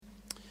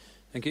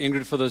Thank you,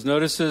 Ingrid, for those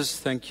notices.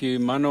 Thank you,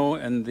 Mano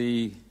and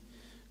the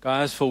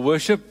guys for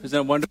worship. Isn't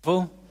that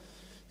wonderful?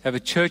 Have a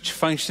church,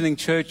 functioning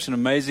church, an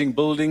amazing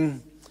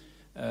building.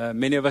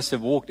 Many of us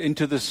have walked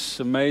into this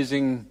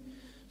amazing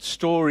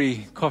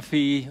story,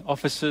 coffee,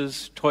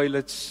 offices,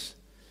 toilets,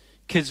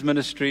 kids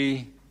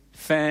ministry,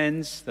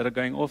 fans that are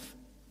going off.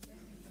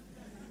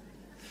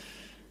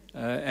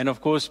 And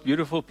of course,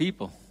 beautiful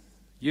people.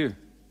 You.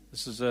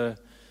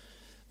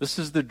 This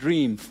is the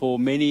dream for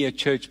many a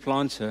church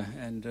planter.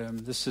 And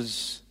this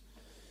is,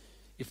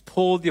 if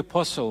Paul the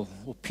Apostle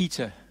or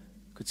Peter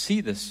could see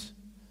this,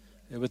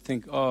 they would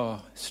think,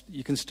 oh,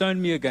 you can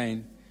stone me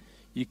again.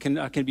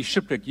 I can be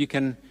shipwrecked. You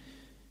can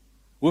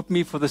whip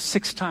me for the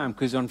sixth time,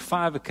 because on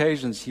 5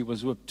 occasions he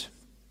was whipped.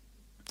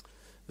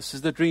 This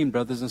is the dream,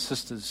 brothers and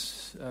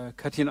sisters.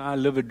 Kati and I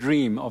live a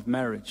dream of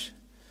marriage,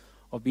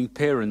 of being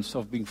parents,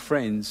 of being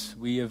friends.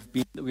 We are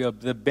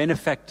the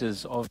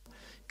benefactors of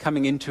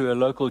coming into a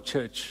local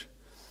church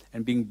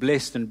and being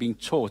blessed and being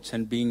taught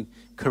and being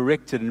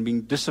corrected and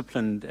being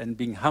disciplined and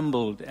being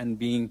humbled and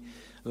being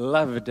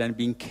loved and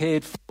being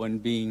cared for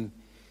and being,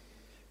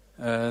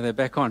 they're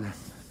back on.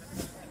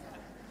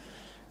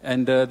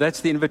 And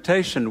that's the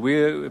invitation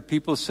where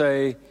people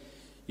say,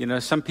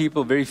 some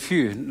people, very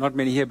few, not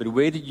many here, but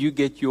where did you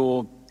get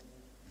your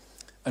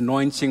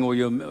anointing or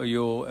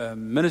your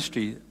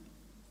ministry?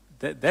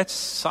 That's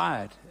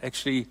side.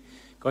 Actually,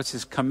 God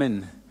says, come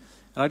in.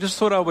 And I just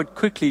thought I would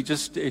quickly,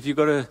 if you've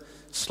got a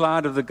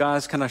slide of the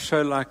guys, can I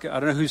show, I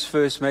don't know who's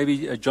first,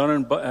 maybe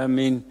John,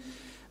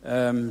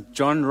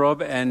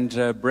 Rob,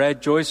 and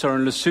Brad Joyce are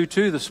in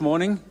Lesotho this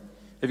morning.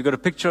 Have you got a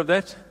picture of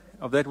that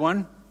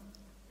one?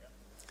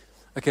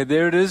 Okay,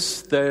 there it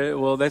is.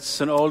 That's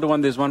an older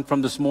one. There's one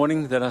from this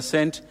morning that I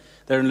sent.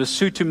 They're in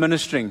Lesotho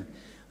ministering.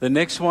 The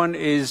next one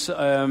is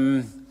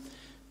Tula.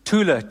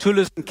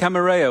 Tula's in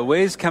Camarillo.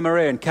 Where's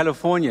Camarillo? In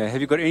California. Have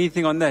you got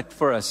anything on that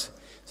for us?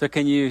 So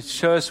can you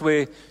show us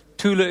where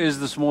Tula is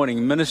this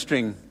morning,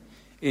 ministering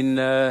in,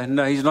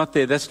 no, he's not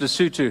there, that's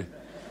Lesotho.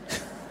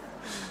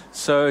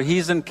 So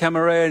he's in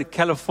Camarillo,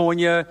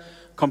 California,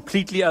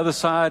 completely other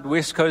side,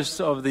 west coast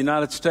of the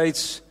United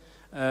States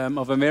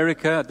of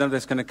America. I don't know if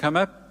that's going to come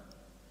up.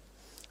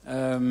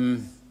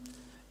 And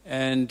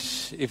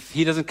if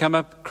he doesn't come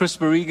up, Chris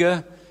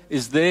Mariga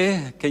is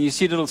there. Can you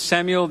see little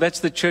Samuel? That's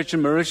the church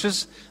in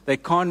Mauritius. They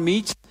can't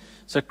meet.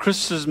 So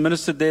Chris has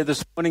ministered there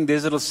this morning.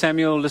 There's little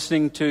Samuel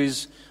listening to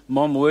his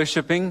mom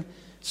worshiping.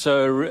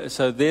 So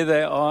there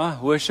they are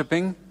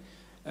worshiping.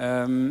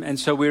 And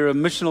so we're a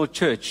missional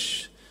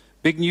church.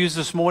 Big news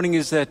this morning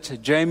is that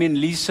Jamie and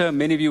Lisa,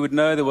 many of you would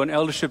know, they were in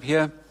eldership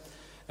here,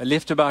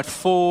 left about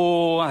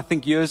 4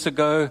 years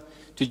ago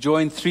to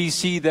join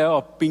 3C. They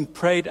are being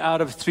prayed out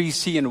of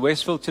 3C in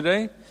Westville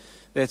today.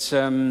 That's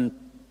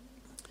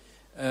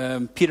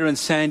Peter and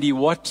Sandy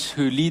Watt,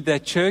 who lead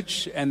that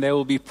church, and they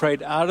will be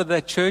prayed out of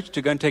that church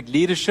to go and take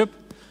leadership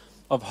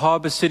of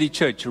Harbour City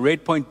Church.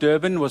 Red Point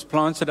Durban was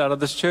planted out of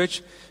this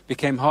church,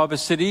 became Harbour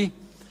City,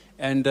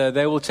 and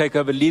they will take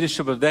over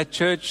leadership of that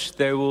church.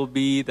 That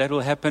will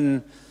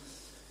happen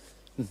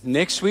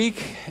next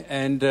week,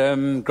 and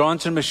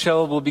Grant and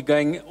Michelle will be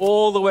going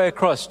all the way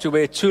across to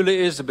where Tula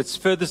is, a bit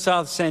further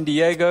south, San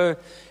Diego,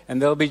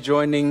 and they'll be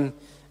joining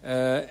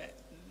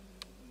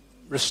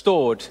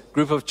Restored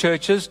group of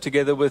churches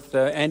together with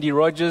Andy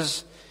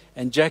Rogers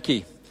and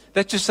Jackie.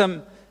 That's just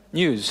some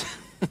news.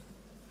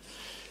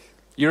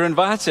 You're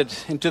invited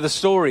into the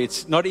story.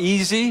 It's not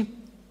easy.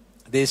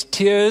 There's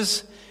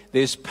tears,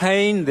 there's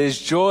pain, there's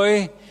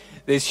joy,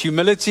 there's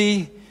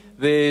humility,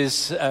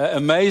 there's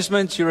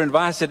amazement. You're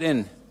invited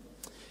in.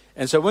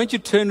 And so won't you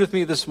turn with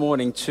me this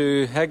morning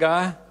to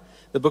Haggai,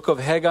 the book of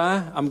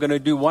Haggai. I'm going to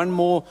do one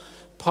more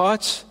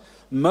part.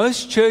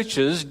 Most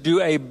churches do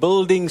a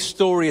building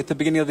story at the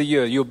beginning of the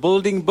year. Your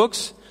building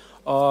books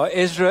are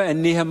Ezra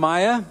and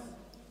Nehemiah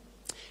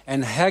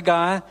and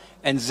Haggai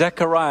and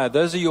Zechariah.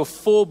 Those are your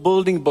 4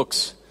 building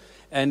books.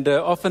 And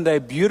often they're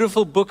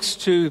beautiful books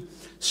to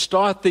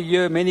start the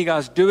year. Many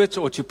guys do it,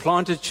 or to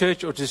plant a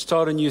church, or to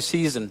start a new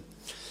season.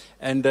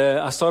 And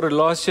I started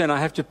last year, and I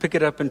have to pick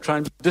it up and try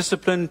and be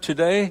disciplined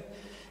today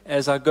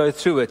as I go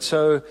through it.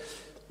 So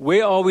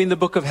where are we in the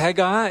book of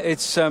Haggai?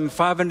 It's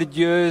 500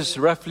 years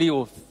roughly,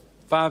 or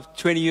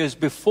 20 years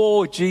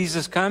before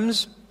Jesus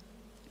comes.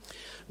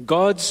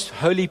 God's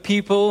holy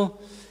people,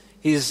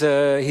 his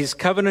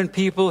covenant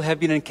people, have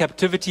been in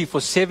captivity for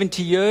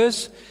 70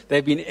 years.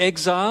 They've been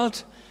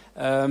exiled.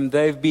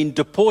 They've been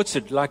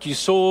deported, like you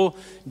saw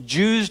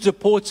Jews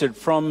deported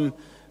from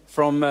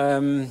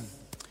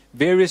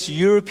various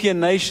European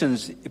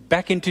nations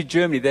back into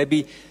Germany. They'd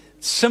be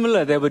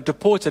similar. They were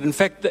deported. In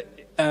fact,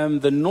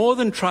 the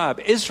northern tribe,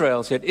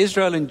 Israel, so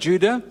Israel and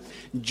Judah.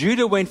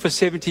 Judah went for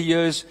 70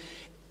 years.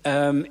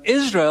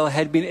 Israel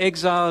had been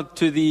exiled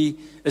to the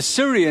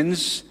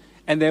Assyrians,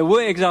 and they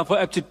were exiled for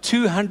up to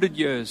 200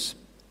 years.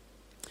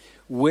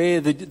 Where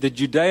the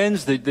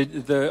Judeans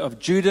of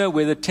Judah,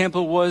 where the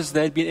temple was,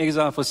 they had been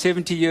exiled for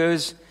 70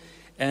 years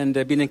and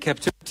been in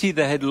captivity.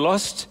 They had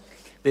lost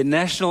their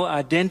national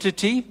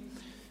identity.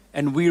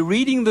 And we're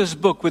reading this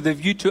book with a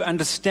view to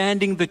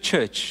understanding the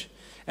church.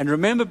 And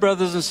remember,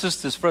 brothers and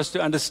sisters, for us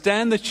to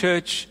understand the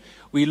church,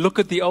 we look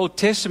at the Old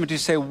Testament to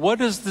say, what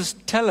does this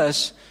tell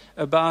us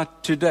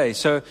about today?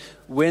 So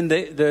when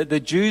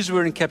the Jews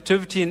were in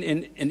captivity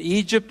in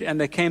Egypt and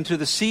they came through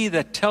the sea,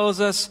 that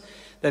tells us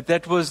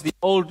that was the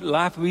old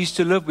life we used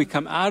to live. We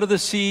come out of the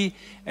sea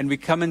and we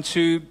come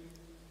into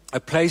a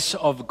place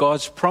of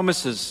God's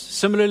promises.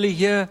 Similarly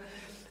here,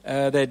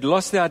 they'd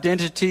lost their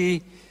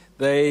identity.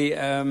 They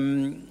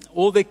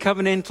all their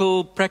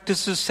covenantal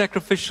practices,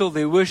 sacrificial,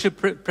 their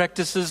worship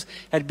practices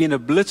had been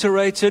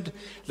obliterated.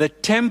 The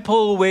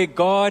temple where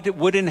God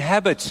would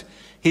inhabit,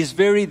 His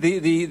very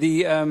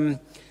the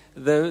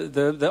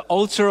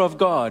altar of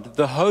God,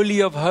 the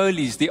Holy of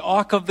Holies, the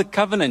Ark of the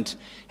Covenant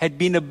had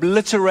been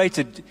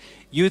obliterated.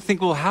 You would think,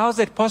 well, how is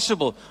that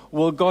possible?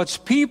 Well, God's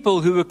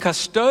people who were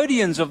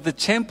custodians of the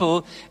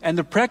temple and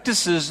the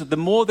practices, the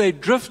more they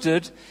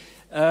drifted,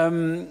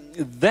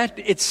 that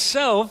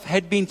itself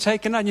had been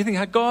taken out. And you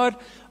think, God,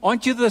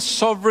 aren't you the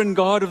sovereign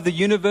God of the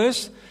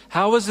universe?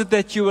 How is it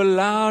that you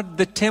allowed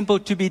the temple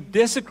to be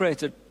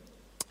desecrated?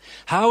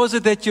 How is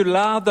it that you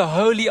allowed the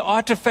holy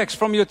artifacts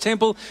from your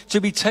temple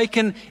to be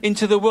taken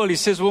into the world? He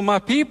says, well, my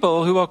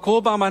people who are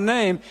called by my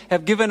name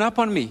have given up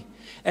on me.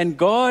 And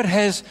God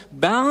has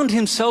bound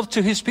Himself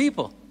to His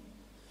people.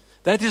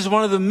 That is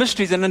one of the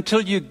mysteries. And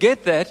until you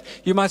get that,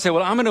 you might say,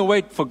 well, I'm going to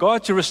wait for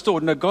God to restore.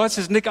 No, God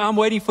says, Nick, I'm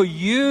waiting for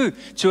you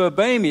to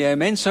obey me.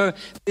 Amen. So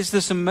there's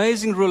this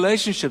amazing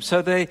relationship.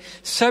 So they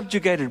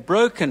subjugated,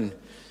 broken,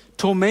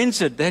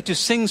 tormented. They had to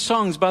sing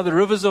songs by the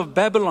rivers of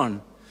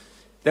Babylon.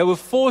 They were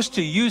forced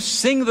to. You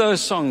sing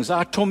those songs.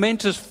 Our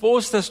tormentors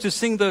forced us to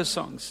sing those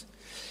songs.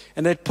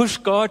 And they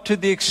pushed God to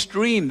the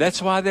extreme.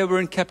 That's why they were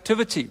in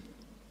captivity.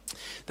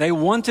 They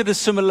wanted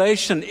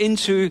assimilation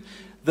into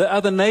the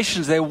other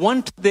nations. They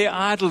wanted their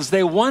idols.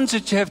 They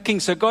wanted to have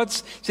kings. So God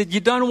said,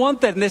 you don't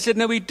want that. And they said,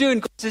 no, we do.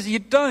 And God says, you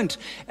don't.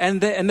 And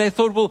they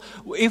thought, well,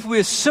 if we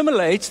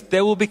assimilate,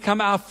 they will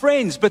become our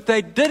friends. But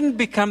they didn't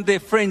become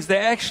their friends. They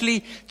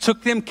actually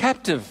took them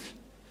captive.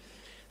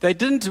 They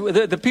didn't.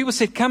 The people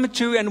said, come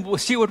to and we'll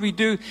see what we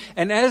do.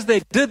 And as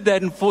they did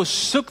that and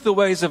forsook the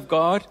ways of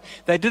God,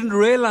 they didn't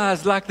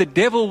realize, like the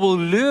devil will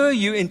lure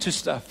you into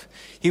stuff.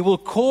 He will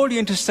call you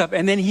into stuff,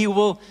 and then he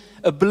will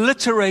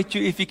obliterate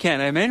you if he can.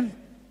 Amen?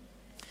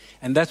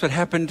 And that's what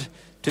happened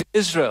to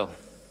Israel.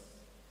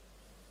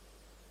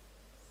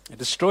 It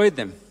destroyed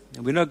them.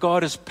 And we know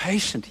God is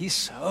patient. He's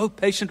so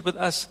patient with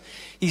us.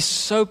 He's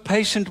so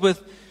patient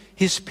with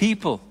His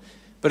people.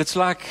 But it's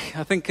like,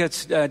 I think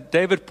it's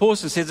David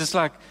Pawson says,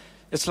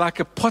 it's like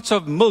a pot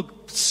of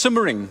milk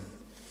simmering.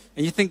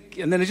 And you think,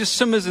 and then it just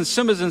simmers and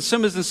simmers and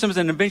simmers and simmers,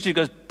 and eventually it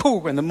goes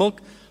poof, and the milk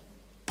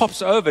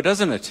pops over,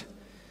 doesn't it?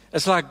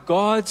 It's like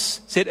God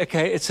said,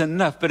 okay, it's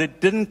enough. But it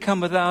didn't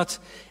come without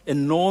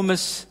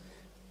enormous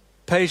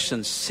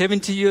patience.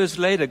 70 years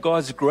later,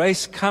 God's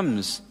grace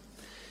comes.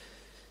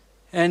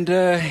 And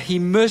He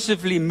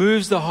mercifully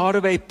moves the heart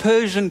of a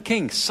Persian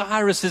king.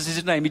 Cyrus is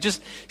his name. He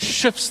just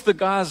shifts the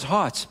guy's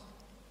heart.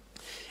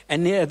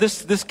 And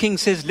this king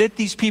says, let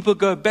these people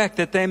go back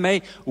that they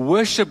may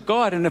worship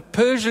God. And a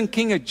Persian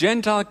king, a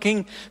Gentile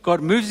king,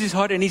 God moves his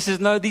heart and He says,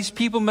 no, these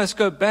people must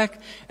go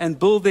back and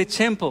build their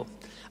temple.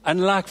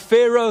 Unlike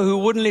Pharaoh, who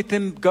wouldn't let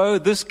them go,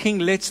 this king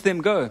lets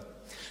them go.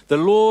 The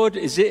Lord,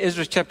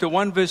 Ezra chapter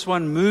 1, verse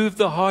 1, moved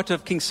the heart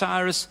of King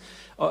Cyrus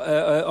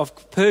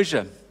of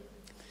Persia.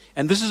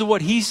 And this is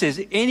what he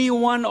says, any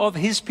one of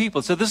his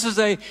people. So this is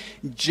a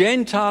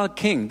Gentile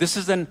king. This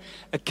is a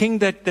king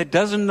that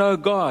doesn't know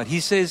God.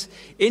 He says,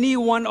 any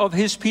one of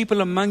his people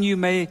among you,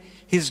 may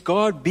his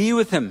God be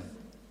with him.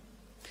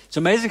 It's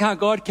amazing how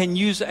God can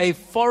use a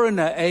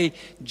foreigner, a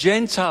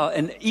Gentile,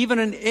 and even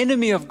an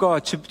enemy of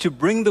God to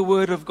bring the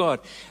word of God.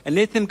 And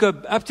let them go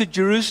up to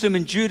Jerusalem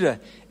and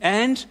Judah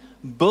and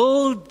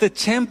build the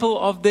temple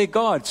of their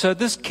God. So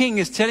this king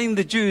is telling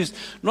the Jews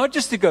not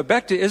just to go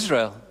back to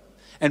Israel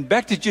and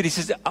back to Judah. He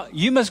says,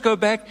 you must go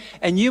back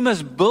and you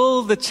must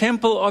build the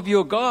temple of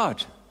your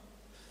God.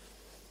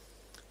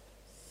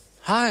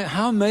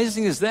 How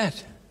amazing is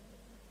that?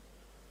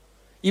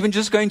 Even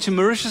just going to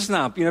Mauritius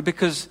now,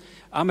 because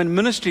I'm in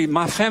ministry,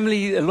 my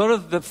family, a lot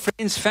of the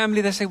friends' family,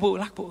 they say, well,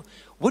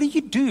 what do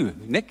you do,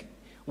 Nick?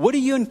 What do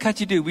you and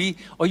Kati do?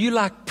 Are you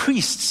like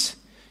priests?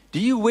 Do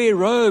you wear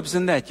robes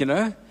and that,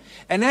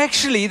 And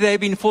actually, they've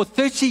been for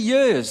 30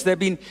 years, they've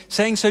been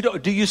saying, so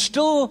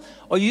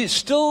are you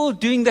still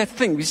doing that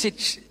thing? We said,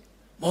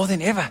 more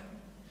than ever.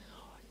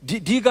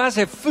 Do you guys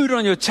have food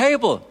on your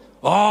table?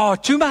 Oh,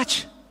 too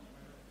much.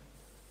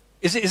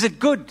 Is it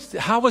good?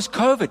 How was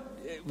COVID?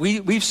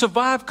 We've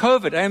survived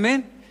COVID,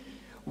 amen?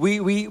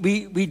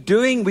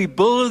 We're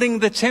building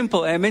the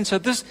temple, amen? So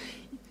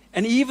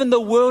and even the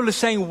world is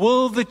saying,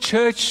 will the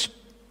church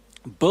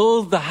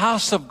build the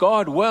house of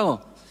God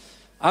well?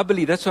 I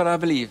believe, that's what I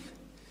believe.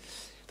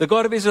 The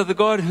God of Israel, the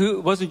God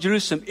who was in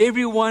Jerusalem,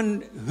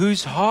 everyone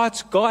whose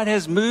hearts God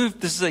has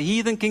moved, this is a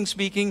heathen king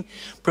speaking,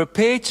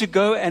 prepare to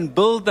go and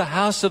build the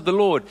house of the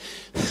Lord.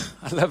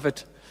 I love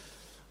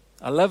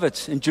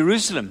it. In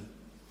Jerusalem.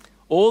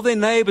 All their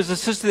neighbors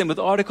assisted them with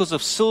articles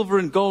of silver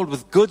and gold,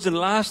 with goods and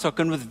livestock,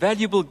 and with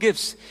valuable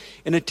gifts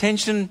in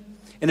addition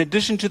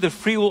to the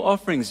freewill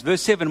offerings.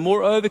 Verse 7,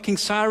 moreover, King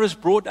Cyrus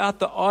brought out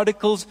the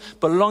articles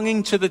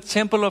belonging to the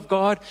temple of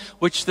God,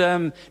 which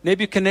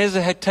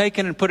Nebuchadnezzar had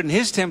taken and put in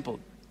his temple.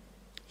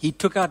 He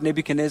took out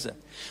Nebuchadnezzar,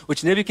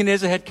 which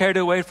Nebuchadnezzar had carried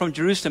away from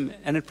Jerusalem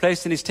and had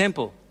placed in his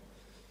temple.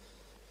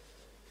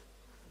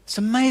 It's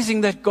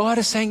amazing that God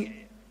is saying,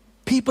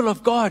 people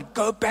of God,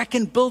 go back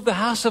and build the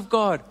house of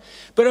God.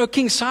 But, oh,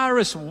 King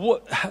Cyrus,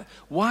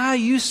 why are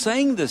you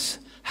saying this?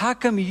 How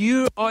come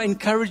you are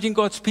encouraging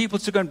God's people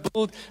to go and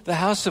build the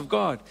house of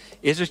God?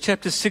 Ezra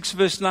chapter 6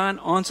 verse 9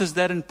 answers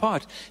that in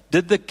part.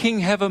 Did the king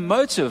have a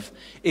motive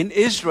in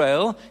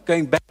Israel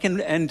going back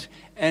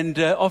and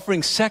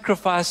offering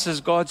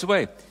sacrifices God's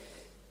way?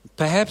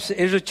 Perhaps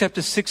Ezra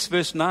chapter 6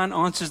 verse 9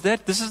 answers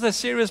that. This is a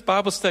serious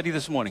Bible study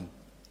this morning.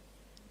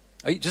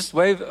 Just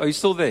wave. Are you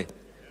still there?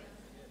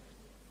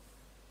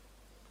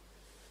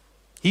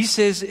 He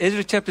says,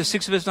 Ezra chapter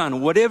 6 verse 9,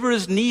 whatever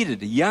is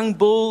needed, young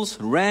bulls,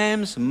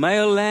 rams,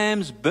 male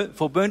lambs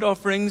for burnt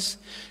offerings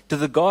to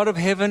the God of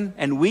heaven,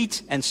 and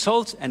wheat and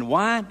salt and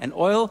wine and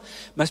oil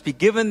must be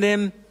given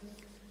them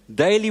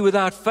daily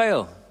without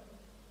fail.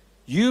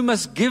 You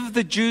must give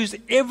the Jews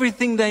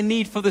everything they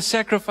need for the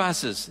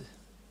sacrifices,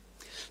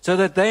 so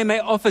that they may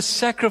offer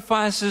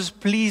sacrifices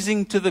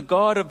pleasing to the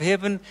God of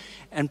heaven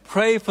and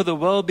pray for the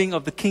well-being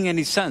of the king and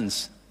his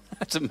sons.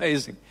 That's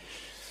amazing.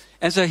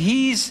 And so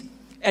he's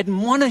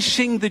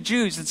admonishing the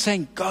Jews and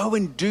saying, go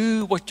and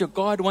do what your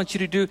God wants you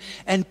to do.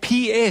 And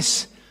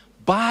P.S.,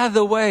 by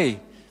the way,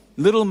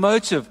 little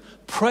motive,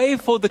 pray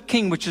for the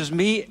king, which is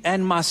me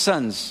and my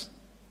sons.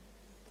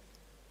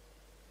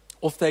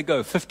 Off they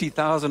go,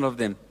 50,000 of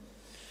them.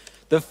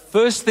 The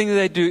first thing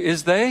they do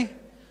is they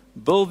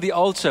build the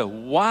altar.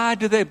 Why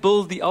do they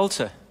build the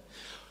altar?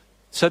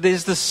 So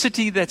there's the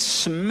city that's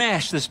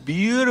smashed, this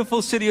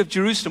beautiful city of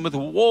Jerusalem with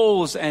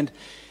walls and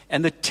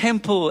the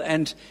temple,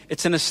 and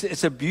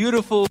it's a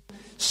beautiful,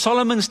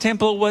 Solomon's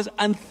temple was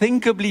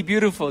unthinkably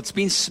beautiful. It's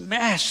been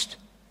smashed.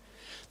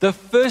 The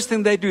first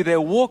thing they do, they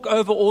walk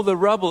over all the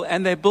rubble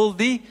and they build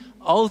the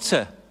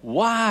altar.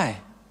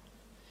 Why?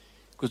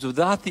 Because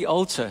without the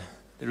altar,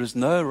 there is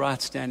no right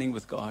standing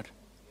with God.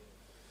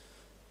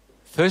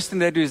 First thing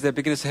they do is they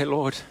begin to say,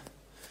 Lord,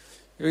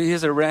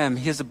 here's a ram,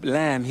 here's a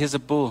lamb, here's a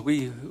bull.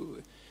 We're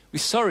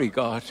sorry,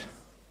 God.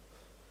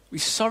 We're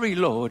sorry,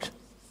 Lord.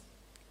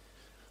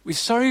 We're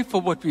sorry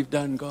for what we've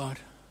done, God.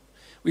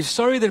 We're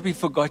sorry that we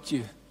forgot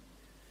you.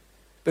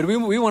 But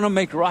we want to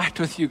make right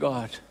with you,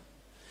 God.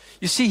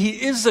 You see,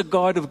 He is a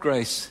God of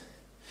grace.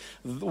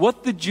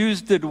 What the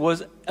Jews did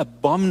was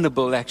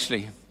abominable,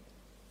 actually.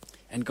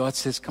 And God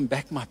says, come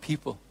back, my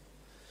people.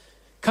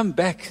 Come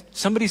back.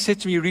 Somebody said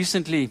to me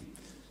recently,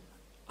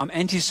 I'm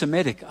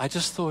anti-Semitic. I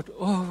just thought,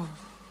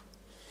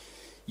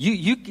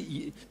 you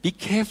be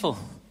careful.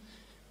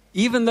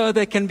 Even though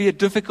they can be a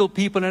difficult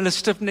people and a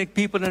stiff-necked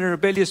people and a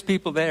rebellious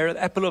people, they are an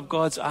apple of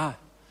God's eye.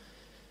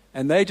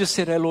 And they just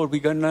said, hey, Lord,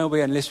 we go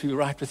nowhere unless we're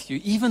right with you.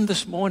 Even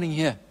this morning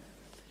here,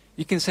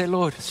 you can say,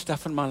 Lord,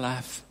 stuff in my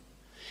life.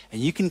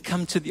 And you can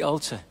come to the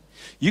altar.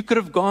 You could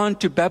have gone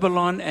to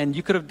Babylon and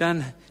you could have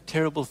done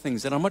terrible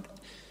things. And I'm not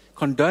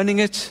condoning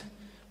it,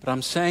 but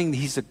I'm saying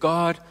He's a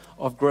God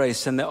of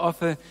grace. And they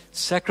offer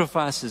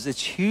sacrifices.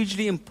 It's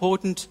hugely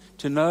important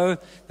to know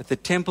that the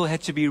temple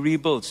had to be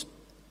rebuilt.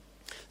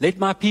 Let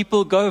my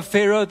people go,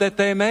 Pharaoh, that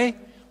they may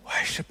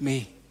worship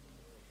me.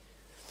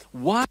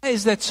 Why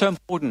is that so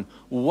important?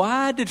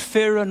 Why did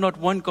Pharaoh not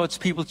want God's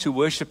people to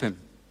worship him?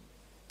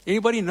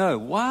 Anybody know?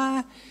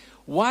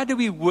 Why do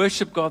we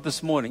worship God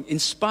this morning? In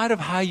spite of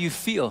how you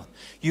feel,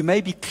 you may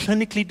be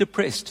clinically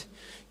depressed.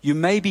 You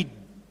may be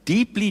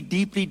deeply,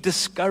 deeply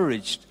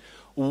discouraged.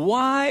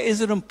 Why is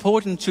it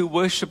important to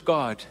worship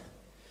God?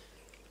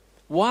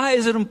 Why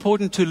is it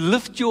important to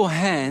lift your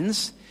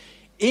hands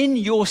in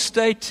your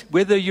state,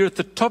 whether you're at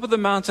the top of the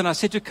mountain? I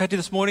said to Kati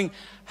this morning,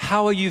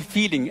 how are you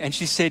feeling? And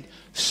she said,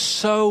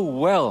 so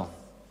well.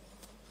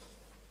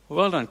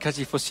 Well done,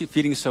 Kati, for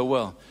feeling so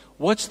well.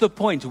 What's the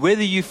point?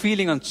 Whether you're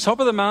feeling on top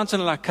of the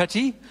mountain like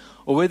Kati,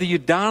 or whether you're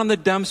down in the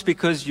dumps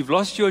because you've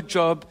lost your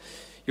job,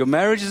 your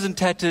marriage is in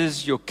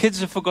tatters, your kids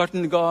have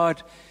forgotten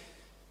God.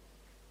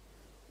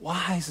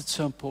 Why is it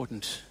so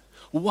important?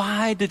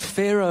 Why did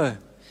Pharaoh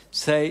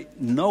say,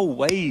 no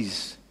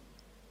ways?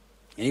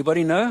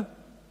 Anybody know?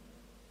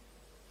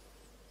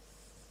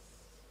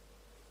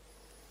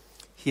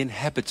 He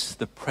inhabits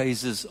the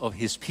praises of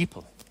his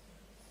people.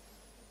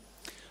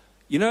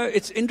 You know,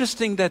 it's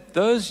interesting that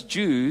those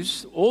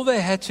Jews, all they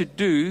had to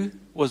do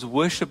was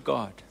worship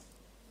God.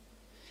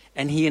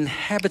 And He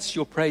inhabits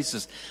your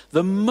praises.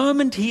 The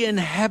moment He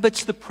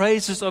inhabits the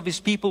praises of His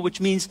people, which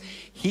means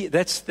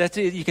that's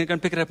it. You can go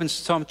and pick it up in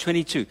Psalm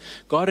 22.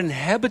 God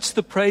inhabits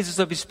the praises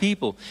of His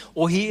people,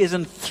 or He is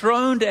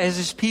enthroned as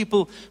His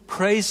people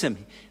praise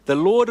Him. The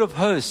Lord of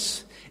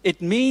hosts.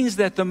 It means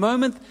that the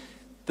moment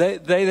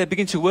they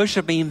begin to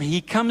worship Him, He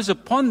comes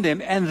upon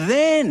them, and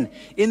then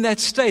in that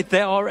state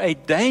they are a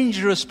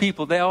dangerous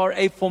people. They are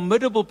a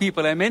formidable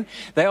people. Amen.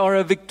 They are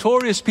a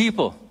victorious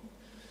people.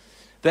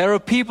 There are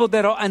people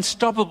that are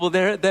unstoppable.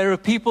 There are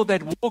people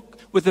that walk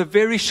with the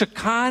very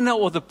Shekinah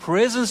or the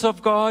presence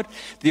of God,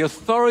 the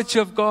authority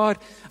of God.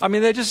 I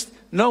mean, they just,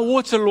 no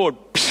water, Lord.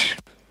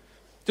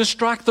 Just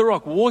strike the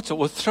rock, water,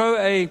 or throw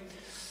a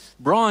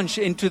branch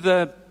into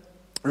the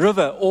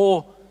river,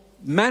 or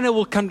manna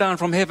will come down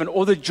from heaven,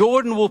 or the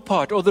Jordan will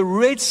part, or the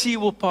Red Sea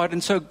will part.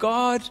 And so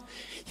God,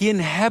 He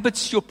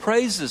inhabits your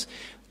praises.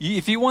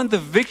 If you want the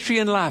victory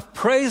in life,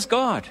 praise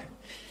God.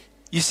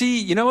 You see,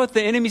 you know what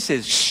the enemy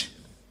says? Shh.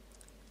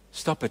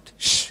 Stop it.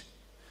 Shh.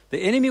 The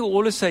enemy will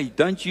always say,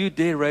 don't you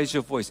dare raise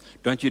your voice.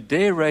 Don't you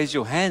dare raise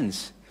your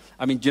hands.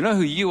 I mean, do you know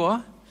who you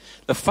are?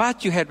 The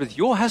fight you had with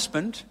your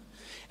husband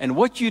and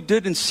what you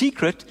did in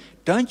secret,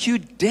 don't you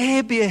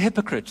dare be a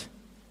hypocrite.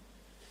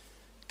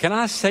 Can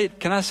I say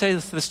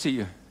this to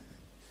you?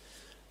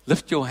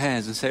 Lift your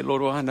hands and say,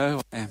 Lord, well, I know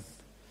who I am.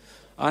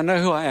 I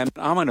know who I am.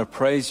 I'm going to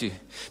praise you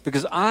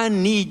because I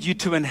need you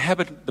to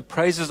inhabit the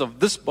praises of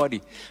this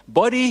body.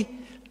 Body,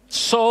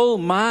 soul,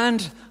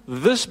 mind,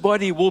 this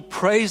body will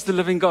praise the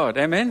living God.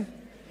 Amen?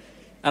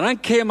 I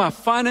don't care my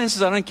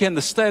finances. I don't care in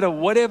the state of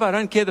whatever. I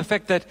don't care the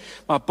fact that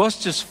my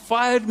boss just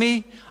fired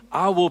me.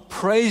 I will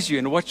praise you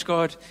and watch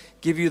God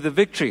give you the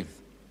victory.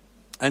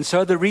 And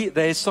so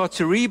they start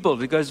to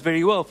rebuild. It goes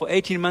very well. For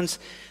 18 months,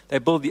 they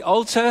build the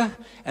altar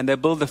and they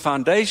build the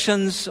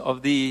foundations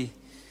of the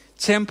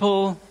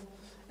temple.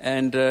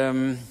 And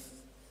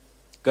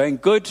going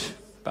good.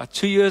 About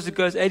 2 years it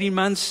goes, 18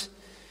 months.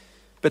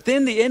 But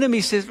then the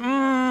enemy says,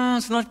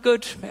 it's not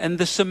good. And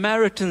the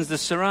Samaritans, the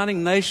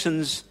surrounding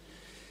nations,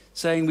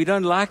 saying, we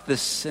don't like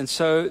this. And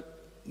so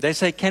they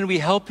say, can we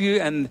help you?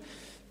 And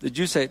the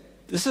Jews say,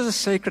 this is a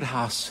sacred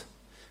house.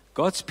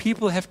 God's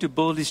people have to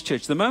build His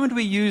church. The moment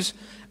we use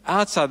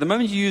outside, the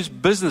moment you use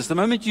business, the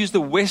moment you use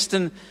the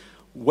Western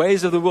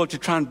ways of the world to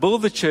try and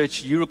build the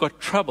church, you've got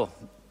trouble.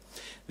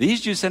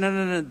 These Jews say,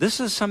 no, this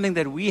is something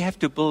that we have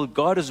to build.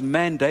 God has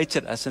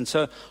mandated us. And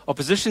so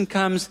opposition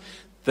comes.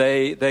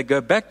 They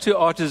go back to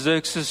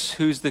Artaxerxes,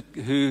 who is the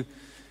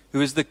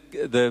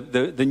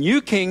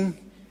new king,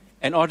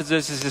 and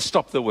Artaxerxes says,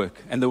 stop the work.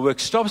 And the work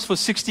stops for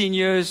 16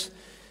 years.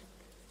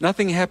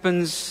 Nothing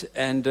happens.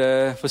 And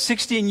for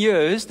 16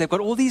 years, they've got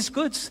all these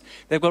goods.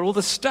 They've got all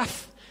the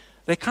stuff.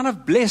 They're kind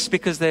of blessed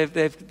because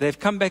they've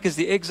come back as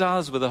the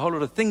exiles with a whole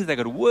lot of things. They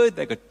got wood,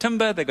 they got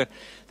timber,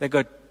 they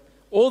got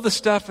all the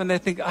stuff, and they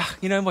think,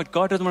 you know what?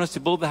 God doesn't want us to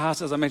build the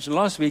house, as I mentioned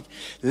last week.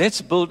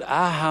 Let's build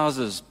our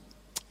houses,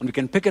 and we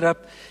can pick it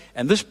up.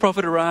 And this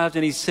prophet arrived,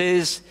 and he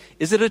says,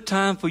 is it a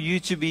time for you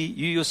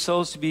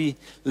yourselves to be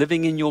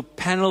living in your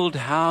paneled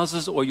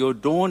houses or your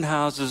adorned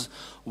houses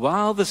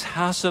while this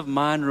house of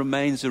mine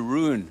remains a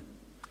ruin?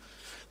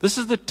 This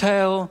is the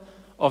tale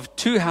of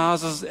 2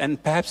 houses,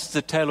 and perhaps it's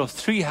a tale of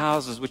 3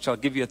 houses, which I'll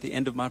give you at the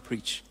end of my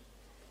preach.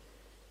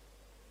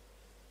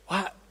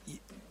 Why?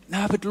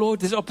 No, but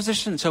Lord, there's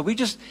opposition. So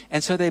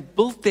they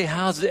built their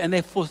houses,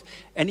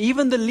 and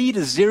even the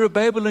leaders,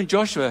 Zerubbabel and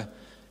Joshua,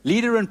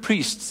 leader and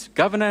priests,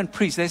 governor and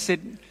priest, they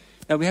said,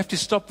 no, we have to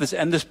stop this.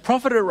 And this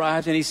prophet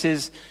arrived and he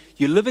says,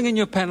 you're living in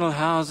your panel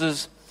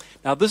houses.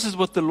 Now this is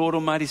what the Lord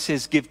Almighty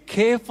says, give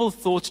careful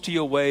thoughts to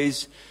your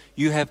ways.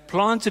 You have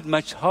planted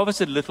much,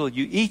 harvested little.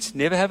 You eat,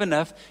 never have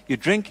enough. You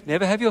drink,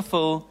 never have your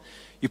fill.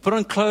 You put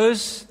on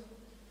clothes,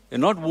 they're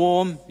not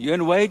warm. You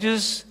earn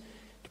wages,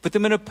 put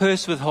them in a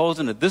purse with holes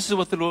in it. This is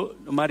what the Lord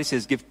Almighty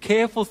says. Give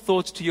careful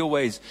thoughts to your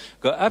ways.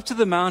 Go up to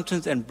the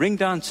mountains and bring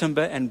down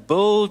timber and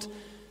build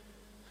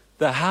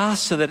the house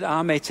so that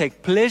I may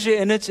take pleasure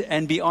in it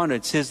and be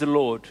honored, says the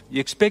Lord.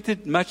 You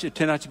expected much, it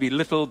turned out to be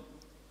little,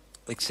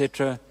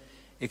 etc.,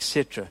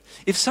 etc.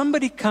 If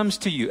somebody comes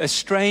to you, a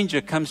stranger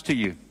comes to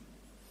you,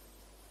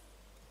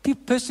 a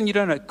person you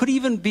don't know, could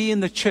even be in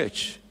the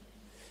church,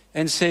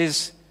 and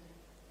says,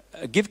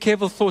 give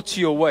careful thought to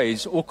your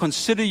ways, or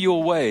consider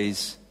your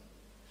ways,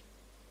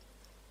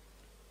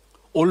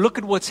 or look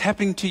at what's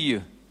happening to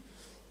you.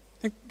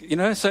 You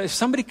know, so if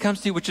somebody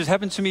comes to you, which has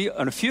happened to me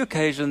on a few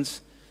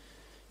occasions,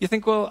 you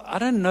think, well, I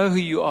don't know who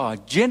you are.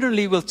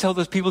 Generally, we'll tell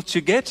those people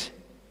to get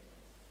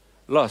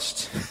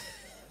lost.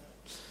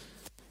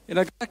 You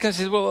know, God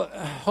says, well,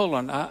 hold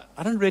on,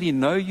 I don't really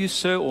know you,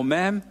 sir or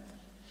ma'am.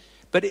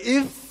 But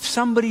if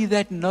somebody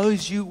that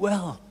knows you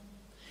well,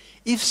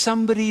 if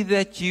somebody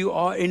that you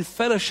are in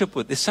fellowship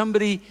with, if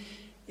somebody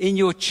in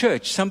your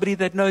church, somebody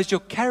that knows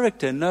your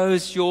character,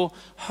 knows your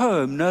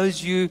home,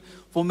 knows you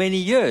for many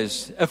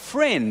years, a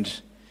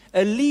friend,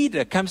 a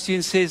leader comes to you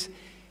and says,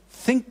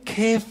 think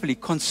carefully,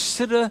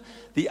 consider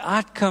the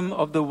outcome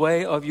of the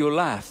way of your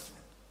life.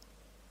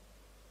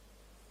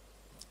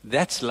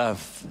 That's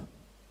love.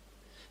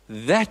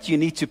 That you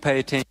need to pay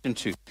attention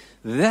to.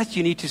 That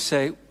you need to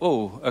say,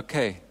 oh,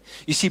 okay.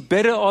 You see,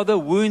 better are the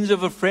wounds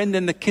of a friend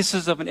than the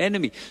kisses of an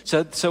enemy.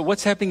 So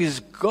what's happening is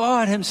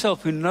God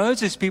Himself, who knows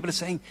His people, is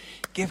saying,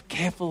 give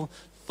careful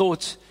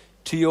thoughts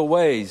to your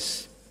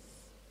ways.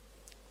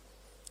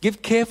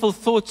 Give careful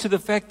thought to the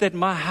fact that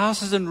my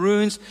house is in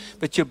ruins,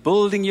 but you're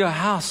building your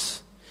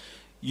house.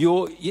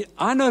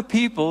 I know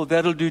people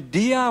that'll do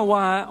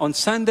DIY on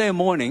Sunday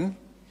morning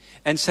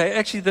and say,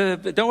 actually,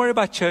 don't worry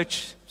about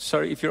church.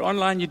 Sorry, if you're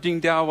online, you're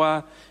doing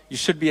dawah, you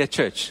should be at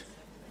church.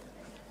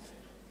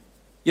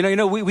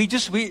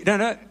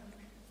 No.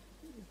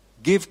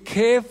 Give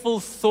careful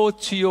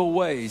thought to your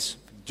ways.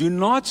 Do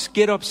not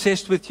get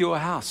obsessed with your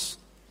house.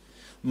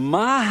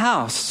 My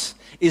house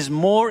is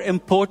more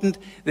important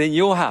than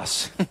your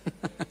house.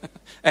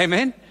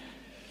 Amen?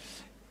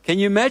 Can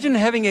you imagine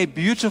having a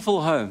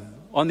beautiful home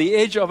on the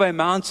edge of a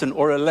mountain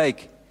or a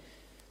lake,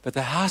 but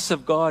the house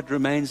of God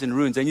remains in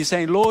ruins? And you're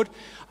saying, Lord,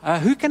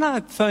 who can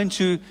I phone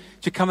to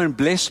come and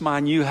bless my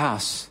new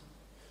house?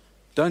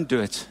 Don't do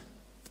it.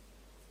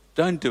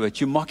 Don't do it.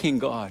 You're mocking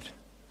God.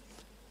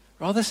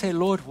 Rather say,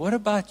 Lord, what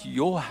about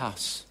your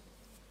house?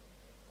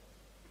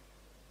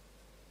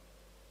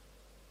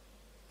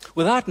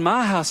 Without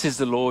my house, says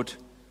the Lord,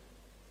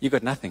 you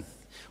got nothing.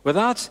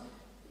 Without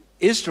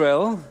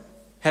Israel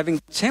having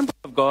the temple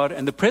of God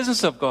and the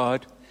presence of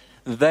God,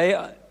 they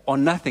are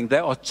nothing. They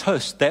are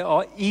toast. They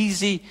are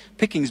easy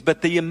pickings.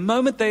 But the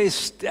moment they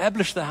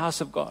establish the house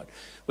of God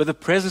with the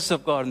presence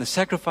of God and the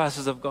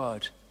sacrifices of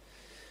God,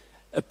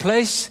 a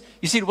place,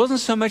 you see, it wasn't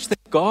so much that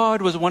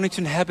God was wanting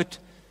to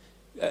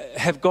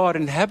have God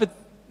inhabit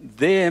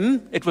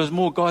them. It was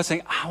more God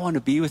saying, I want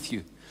to be with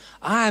you.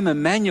 I am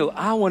Emmanuel.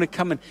 I want to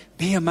come and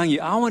be among you.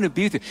 I want to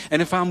be with you.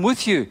 And if I'm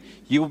with you,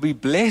 you will be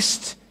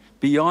blessed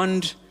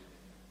beyond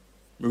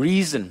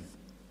reason.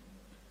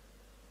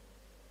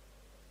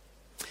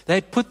 They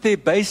had put their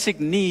basic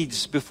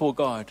needs before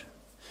God.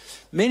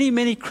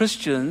 Many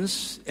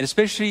Christians, and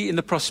especially in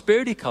the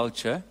prosperity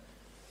culture,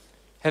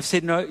 have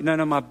said,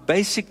 no, my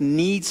basic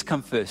needs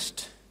come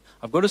first.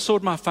 I've got to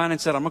sort my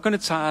finances out. I'm not going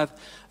to tithe.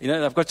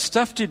 I've got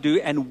stuff to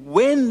do. And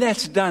when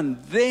that's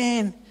done,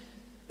 then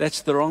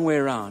that's the wrong way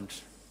around.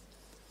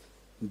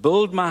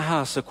 Build my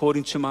house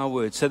according to my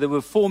word. So there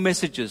were 4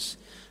 messages.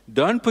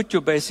 Don't put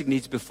your basic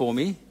needs before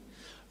me.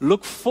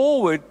 Look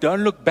forward.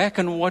 Don't look back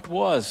on what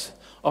was.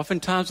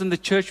 Oftentimes in the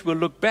church, we'll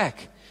look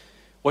back.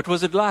 What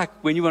was it like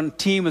when you were on a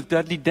team with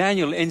Dudley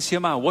Daniel,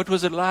 NCMI? What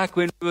was it like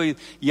when we were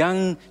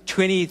young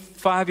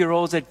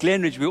 25-year-olds at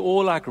Glenridge? We were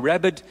all like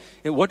rabid.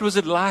 What was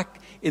it like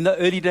in the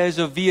early days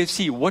of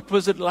VFC? What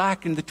was it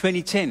like in the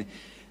 2010?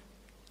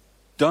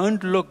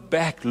 Don't look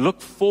back, look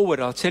forward.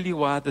 I'll tell you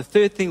why. The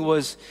third thing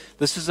was,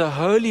 this is a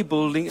holy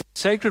building, a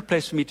sacred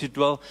place for me to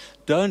dwell.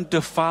 Don't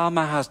defile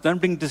my house. Don't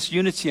bring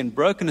disunity and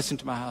brokenness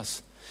into my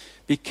house.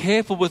 Be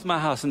careful with my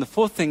house. And the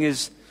fourth thing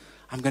is,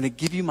 I'm going to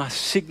give you my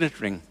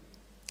signet ring.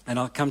 And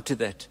I'll come to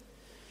that.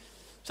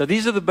 So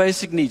these are the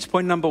basic needs.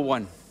 Point number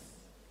 1.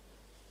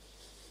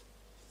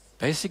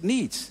 Basic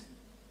needs.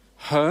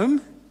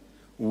 Home,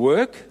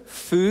 work,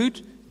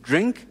 food,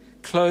 drink,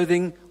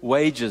 clothing,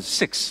 wages.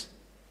 6.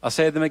 I'll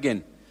say them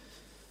again.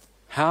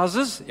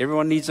 Houses,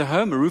 everyone needs a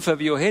home, a roof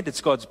over your head.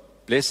 It's God's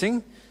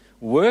blessing.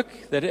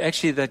 Work,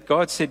 that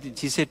God said,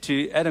 He said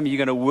to Adam, you're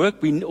going to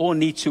work. We all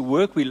need to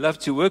work. We love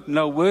to work.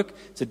 No work,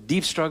 it's a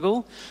deep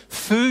struggle.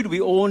 Food,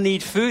 we all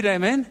need food.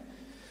 Amen.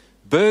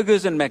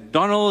 Burgers and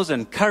McDonald's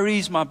and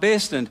curries, my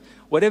best, and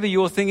whatever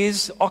your thing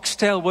is.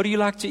 Oxtail, what do you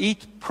like to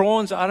eat?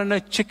 Prawns, I don't know,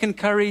 chicken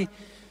curry.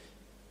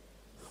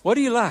 What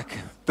do you like?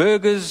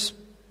 Burgers,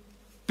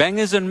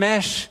 bangers and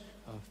mash.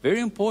 Oh, very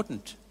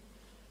important.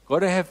 Got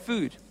to have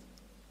food.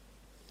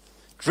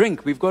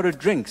 Drink, we've got to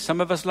drink.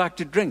 Some of us like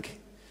to drink.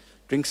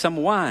 Drink some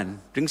wine,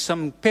 drink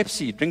some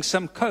Pepsi, drink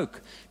some Coke,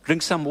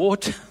 drink some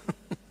water.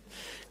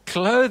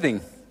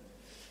 Clothing.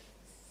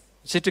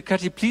 I said to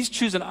Kati, please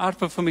choose an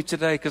outfit for me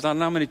today because I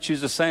know I'm going to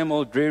choose the same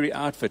old dreary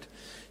outfit.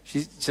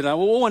 She said, I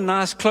want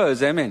nice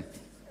clothes, amen.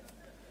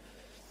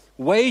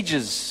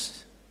 Wages.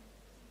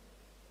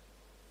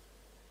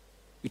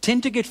 We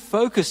tend to get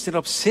focused and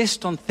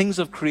obsessed on things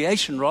of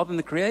creation rather than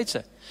the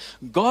Creator.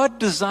 God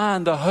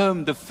designed the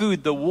home, the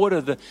food, the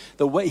water,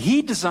 the way.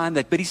 He designed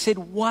that. But He said,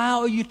 why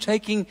are you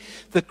taking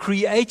the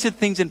created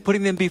things and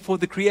putting them before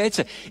the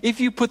Creator? If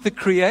you put the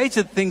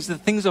created things, the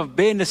things of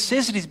bare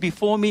necessities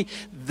before me,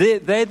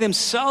 they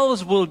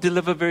themselves will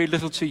deliver very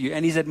little to you.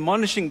 And He's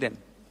admonishing them.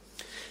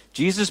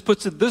 Jesus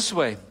puts it this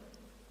way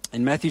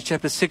in Matthew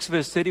chapter 6,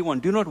 verse 31.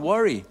 Do not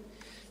worry,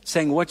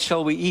 saying, what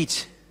shall we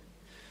eat?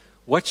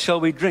 What shall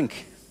we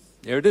drink?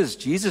 There it is.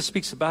 Jesus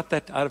speaks about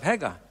that out of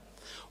Haggai.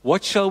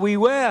 What shall we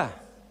wear?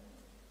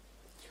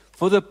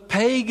 For the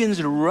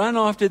pagans run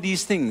after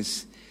these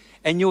things,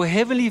 and your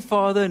heavenly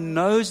Father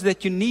knows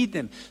that you need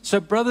them.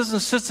 So brothers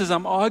and sisters,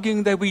 I'm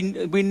arguing that we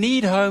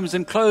need homes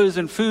and clothes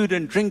and food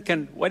and drink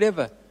and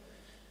whatever.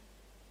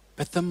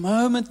 But the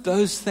moment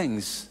those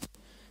things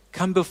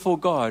come before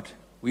God,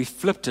 we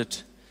flipped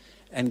it,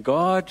 and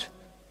God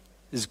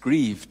is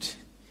grieved.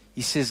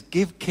 He says,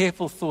 give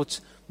careful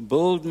thoughts,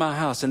 build my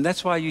house. And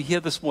that's why you're here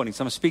this morning.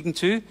 So I'm speaking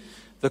to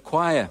the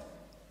choir.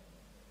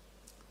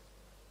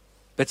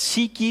 But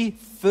seek ye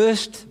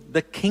first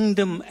the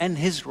kingdom and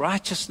His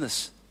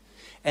righteousness,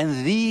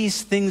 and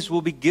these things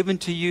will be given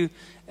to you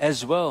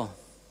as well.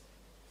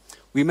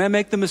 We may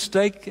make the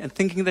mistake in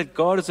thinking that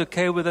God is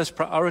okay with us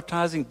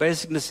prioritizing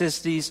basic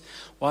necessities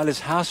while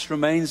His house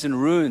remains in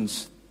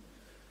ruins.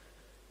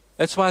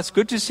 That's why it's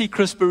good to see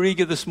Chris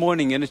Barriga this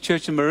morning in a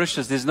church in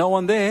Mauritius. There's no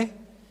one there,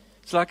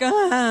 It's like,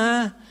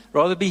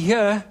 rather be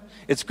here.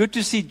 It's good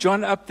to see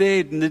John up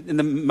there in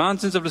the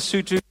mountains of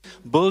Lesotho,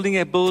 building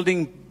a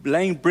building,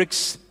 laying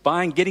bricks,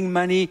 getting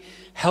money,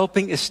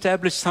 helping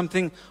establish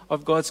something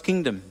of God's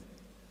kingdom.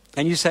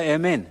 And you say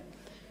amen.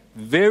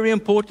 Very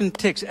important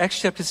text,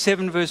 Acts chapter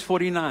 7, verse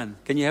 49.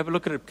 Can you have a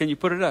look at it? Can you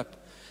put it up?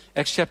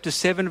 Acts chapter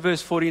 7,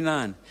 verse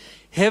 49.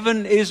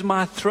 Heaven is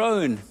my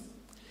throne,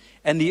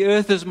 and the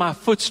earth is my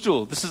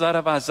footstool. This is out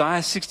of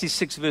Isaiah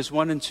 66, verse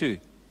 1 and 2.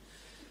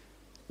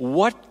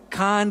 What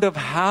kind of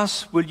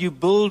house will you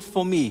build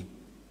for me?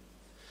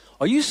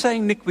 Are you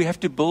saying, Nick, we have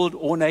to build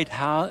ornate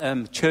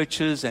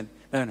churches?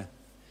 No.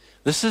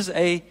 This is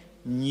a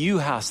new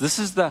house. This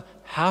is the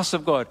house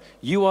of God.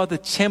 You are the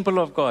temple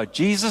of God.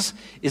 Jesus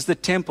is the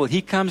temple.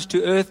 He comes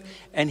to earth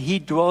and He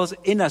dwells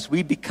in us.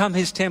 We become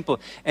His temple.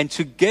 And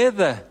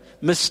together,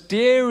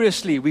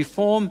 mysteriously, we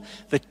form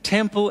the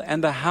temple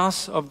and the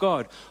house of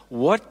God.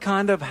 What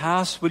kind of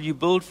house will you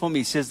build for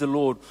me, says the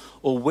Lord?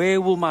 Or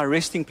where will my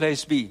resting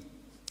place be?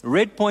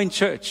 Red Point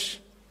Church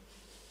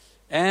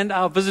and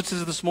our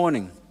visitors this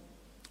morning.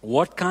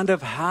 What kind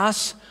of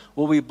house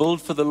will we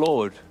build for the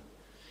Lord?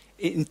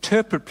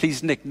 Interpret,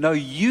 please, Nick. No,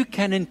 you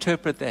can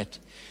interpret that.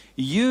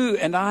 You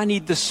and I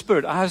need the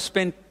Spirit. I have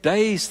spent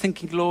days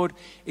thinking, Lord,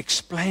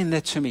 explain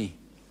that to me.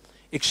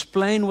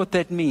 Explain what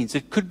that means.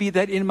 It could be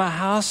that in my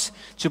house,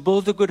 to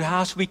build a good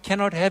house, we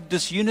cannot have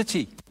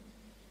disunity.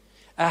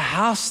 A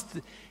house,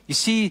 you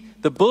see,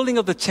 the building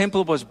of the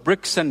temple was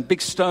bricks and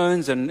big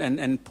stones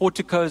and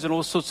porticos and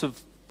all sorts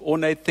of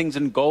ornate things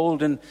and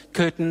gold and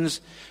curtains.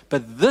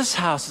 But this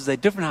house is a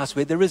different house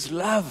where there is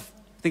love.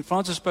 I think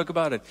Francis spoke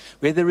about it.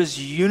 Where there is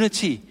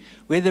unity,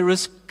 where there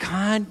is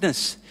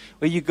kindness,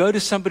 where you go to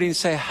somebody and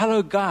say,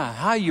 hello, guy,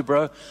 how are you,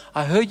 bro?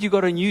 I heard you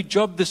got a new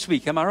job this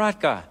week. Am I right,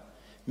 guy?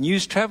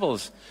 News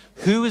travels.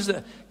 Who is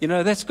the,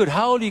 that's good.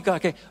 How old are you, guy?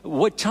 Okay.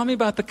 Tell me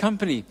about the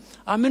company.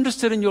 I'm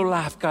interested in your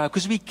life, guy,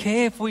 because we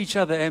care for each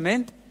other.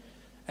 Amen?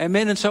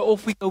 Amen. And so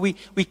off we go. We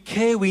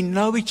care. We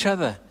know each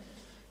other.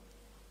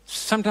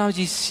 Sometimes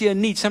you see a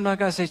need.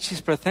 Sometimes I say, geez,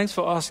 bro, thanks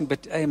for asking,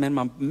 but hey, man,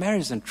 my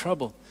marriage is in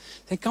trouble.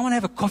 Say, come on,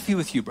 have a coffee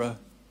with you, bro.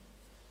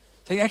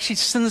 Say, actually,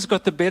 sin's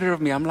got the better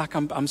of me.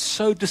 I'm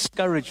so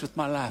discouraged with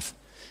my life.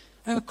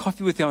 Have a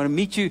coffee with you. I want to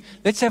meet you.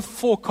 Let's have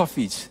 4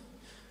 coffees.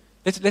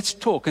 Let's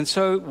talk. And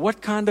so,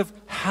 what kind of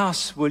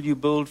house will you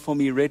build for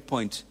me, Red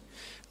Point?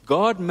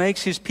 God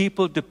makes His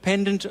people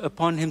dependent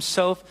upon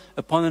Himself.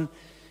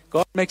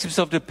 God makes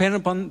Himself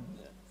dependent upon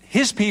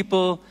His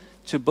people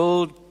to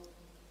build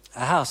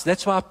a house.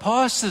 That's why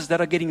pastors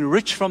that are getting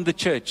rich from the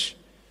church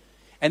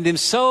and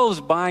themselves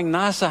buying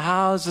nicer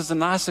houses and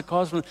nicer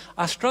cars,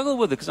 I struggle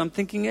with it because I'm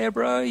thinking, hey,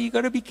 bro, you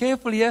got to be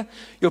careful here.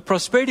 Your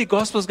prosperity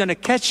gospel is going to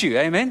catch you.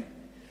 Amen.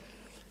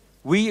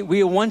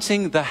 We are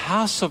wanting the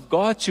house of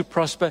God to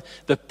prosper,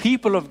 the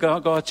people of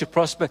God to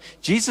prosper.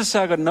 Jesus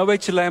said, I got nowhere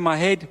to lay my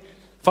head.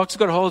 Fox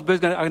got holes,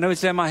 birds got nowhere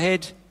to lay my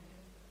head.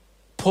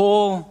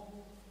 Paul,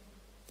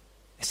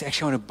 I said,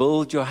 actually, I want to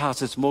build your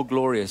house. It's more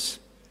glorious.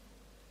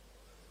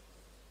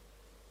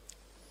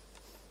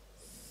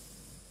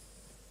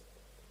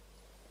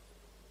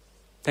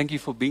 Thank you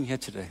for being here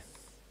today.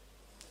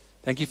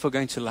 Thank you for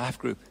going to life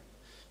group.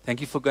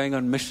 Thank you for going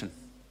on mission.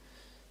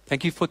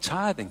 Thank you for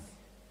tithing.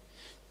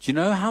 Do you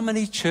know how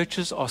many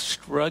churches are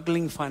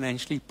struggling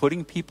financially,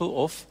 putting people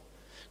off,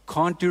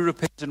 can't do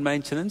repairs and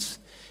maintenance?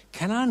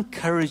 Can I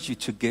encourage you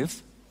to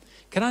give?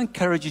 Can I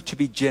encourage you to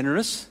be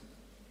generous?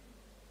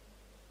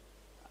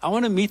 I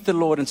want to meet the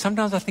Lord, and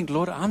sometimes I think,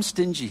 Lord, I'm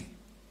stingy.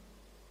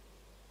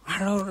 I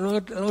don't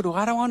know, Lord,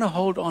 why do I want to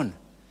hold on?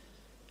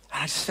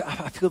 I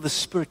feel the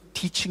Spirit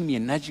teaching me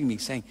and nudging me,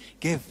 saying,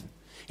 give.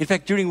 In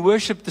fact, during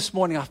worship this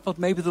morning, I felt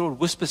maybe the Lord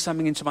whisper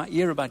something into my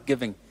ear about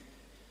giving.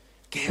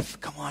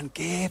 Give, come on,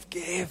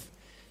 give.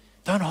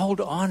 Don't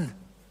hold on.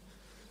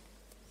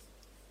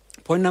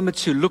 Point number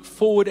 2, look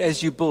forward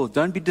as you build.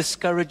 Don't be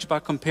discouraged by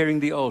comparing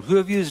the old. Who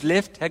of you has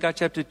left Haggai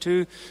chapter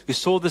 2, who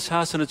saw this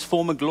house in its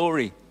former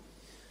glory?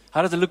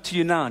 How does it look to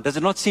you now? Does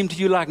it not seem to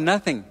you like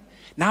nothing?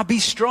 Now be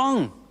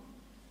strong.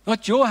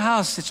 Not your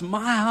house, it's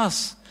my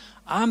house.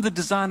 I'm the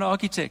designer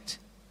architect.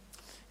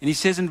 And he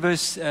says in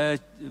verse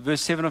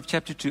 7 of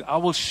chapter 2, I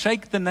will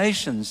shake the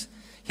nations.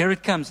 Here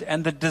it comes.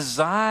 And the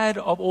desire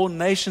of all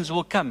nations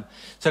will come.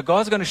 So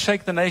God's going to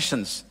shake the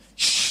nations.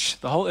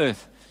 The whole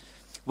earth.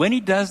 When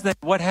He does that,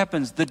 what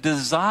happens? The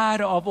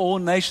desire of all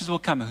nations will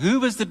come.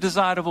 Who is the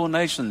desire of all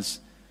nations?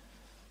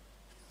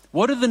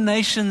 What are the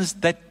nations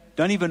that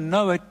don't even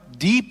know it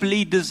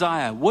deeply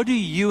desire? What do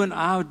you and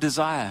I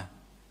desire?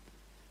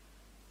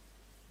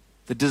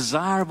 The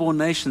desire of all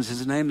nations,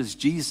 His name is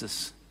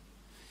Jesus.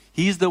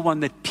 He's the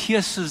one that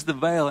pierces the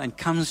veil and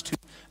comes to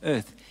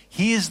earth.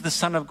 He is the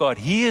Son of God.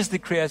 He is the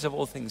creator of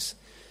all things.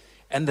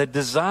 And the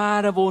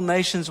desire of all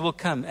nations will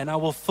come, and I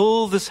will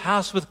fill this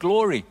house with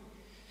glory.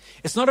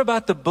 It's not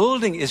about the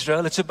building,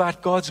 Israel. It's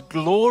about God's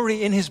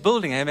glory in His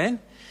building. Amen?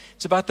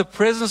 It's about the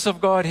presence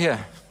of God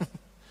here.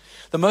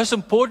 The most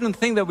important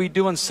thing that we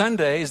do on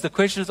Sunday is the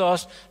question is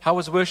asked, how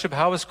was worship?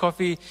 How was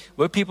coffee?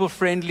 Were people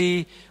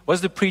friendly?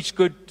 Was the preach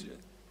good?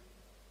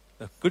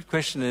 The good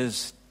question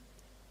is,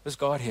 Was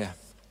God here?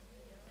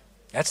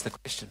 That's the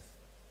question.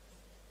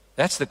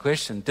 That's the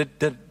question.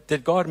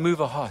 Did God move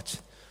a heart?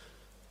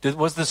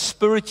 Was the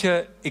Spirit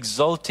here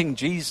exalting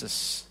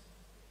Jesus?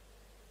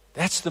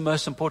 That's the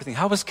most important thing.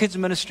 How was kids'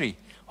 ministry?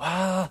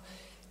 Well,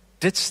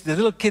 did the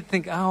little kid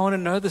think, I want to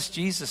know this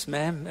Jesus,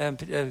 man?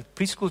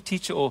 Preschool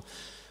teacher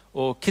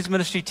or kids'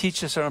 ministry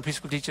teacher,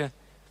 preschool teacher.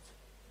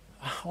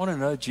 I want to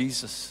know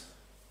Jesus.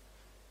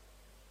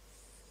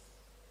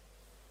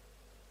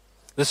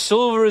 The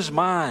silver is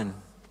mine.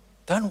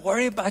 Don't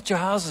worry about your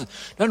houses.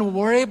 Don't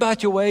worry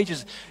about your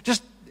wages.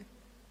 Just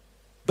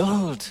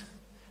build.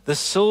 The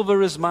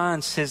silver is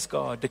mine, says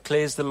God,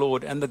 declares the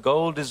Lord, and the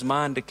gold is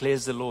mine,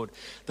 declares the Lord.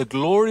 The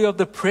glory of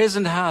the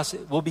present house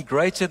will be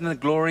greater than the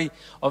glory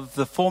of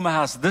the former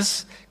house.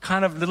 This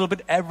kind of little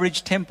bit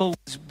average temple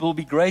will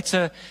be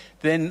greater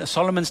than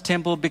Solomon's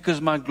temple,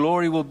 because my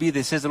glory will be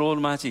there, says the Lord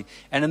Almighty.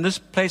 And in this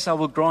place I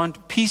will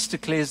grant peace,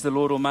 declares the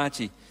Lord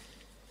Almighty.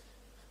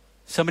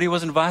 Somebody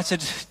was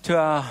invited to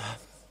our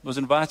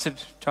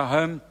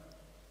home,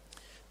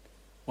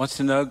 wants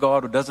to know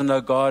God or doesn't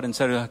know God, and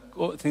so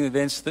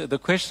the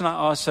question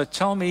I asked, so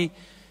tell me,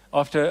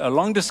 after a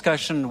long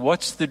discussion,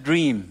 what's the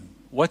dream?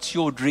 What's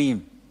your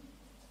dream?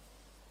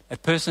 A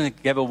person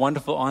gave a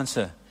wonderful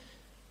answer.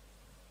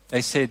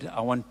 They said, I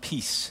want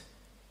peace.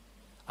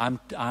 I'm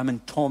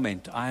in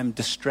torment. I am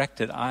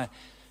distracted.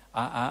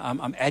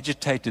 I'm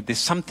agitated. There's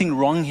something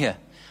wrong here.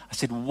 I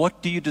said,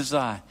 what do you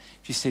desire?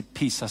 She said,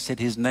 peace. I said,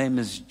 his name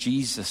is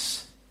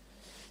Jesus.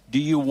 Do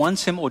you want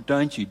him or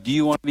don't you? Do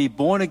you want to be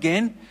born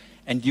again?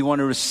 And do you want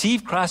to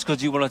receive Christ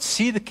because you will not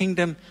see the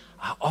kingdom?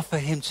 I offer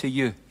him to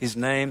you. His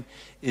name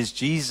is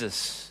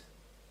Jesus.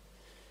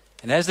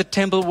 And as the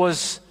temple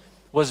was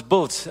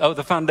built,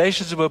 the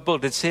foundations were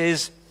built, it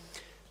says,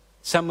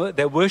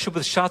 they worshiped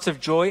with shouts of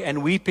joy,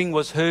 and weeping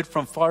was heard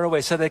from far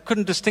away. So they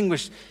couldn't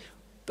distinguish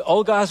the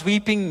old guys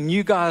weeping,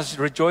 new guys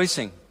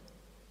rejoicing.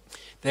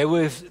 They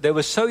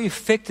were so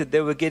affected,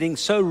 they were getting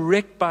so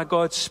wrecked by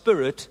God's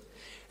Spirit,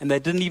 and they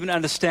didn't even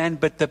understand,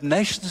 but the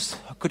nations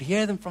could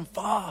hear them from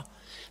far.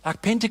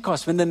 Like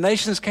Pentecost, when the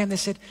nations came, they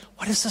said,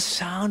 what is the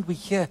sound we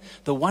hear?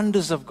 The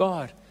wonders of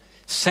God.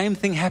 Same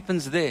thing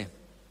happens there.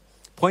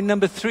 Point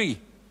number 3.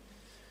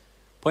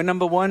 Point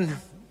number 1,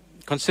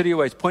 consider your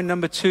ways. Point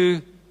number 2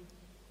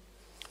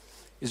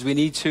 is we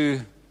need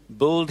to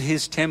build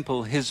his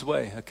temple his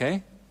way,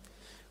 okay?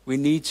 We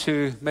need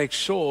to make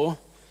sure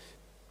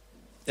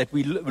that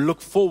we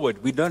look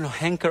forward. We don't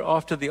hanker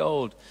after the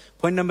old.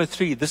 Point number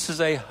 3, this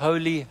is a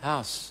holy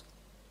house.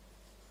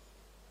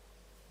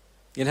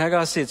 In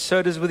Haggai said, so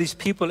it is with these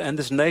people and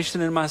this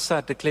nation in my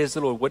sight, declares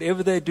the Lord.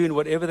 Whatever they do and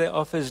whatever they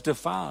offer is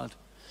defiled.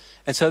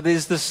 And so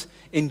there's this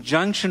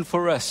injunction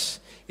for us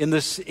in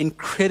this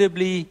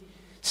incredibly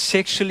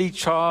sexually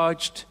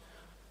charged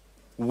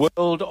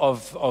world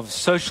of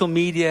social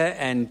media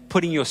and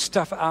putting your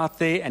stuff out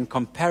there and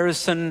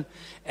comparison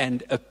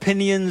and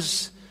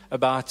opinions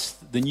about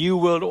the new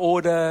world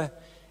order,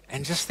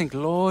 and just think,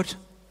 Lord,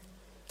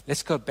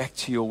 let's go back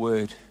to your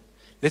word.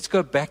 Let's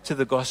go back to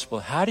the gospel.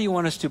 How do you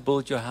want us to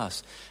build your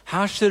house?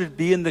 How should it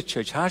be in the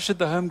church? How should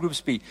the home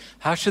groups be?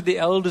 How should the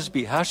elders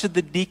be? How should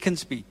the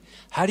deacons be?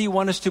 How do you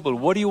want us to build?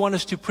 What do you want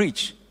us to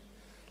preach?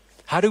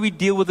 How do we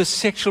deal with the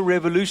sexual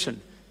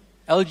revolution?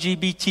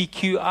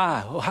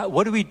 LGBTQI.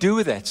 What do we do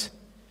with that?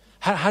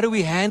 How do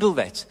we handle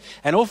that?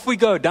 And off we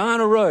go down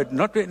a road.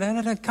 No,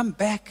 come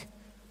back.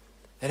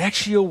 That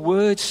actually your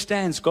word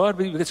stands. God,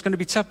 it's going to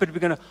be tough, but we're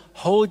going to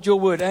hold your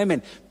word.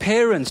 Amen.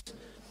 Parents,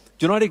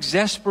 do not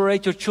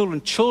exasperate your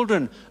children.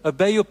 Children,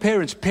 obey your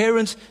parents.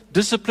 Parents,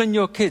 discipline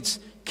your kids.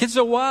 Kids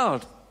are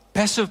wild.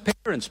 Passive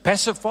parents,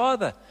 passive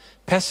father,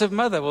 passive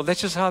mother. Well,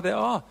 that's just how they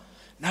are.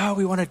 No,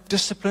 we want to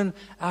discipline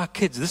our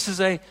kids. This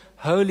is a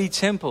holy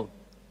temple.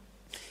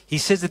 He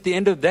says at the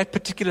end of that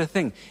particular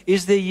thing,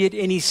 is there yet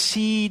any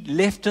seed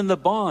left in the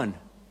barn?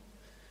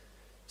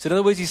 So in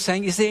other words, he's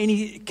saying, is there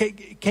any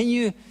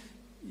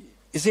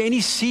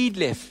seed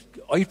left?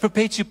 Are you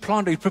prepared to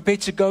plant? Are you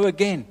prepared to go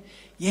again?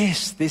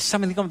 Yes, there's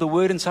something of the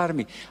word inside of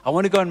me. I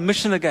want to go on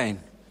mission again.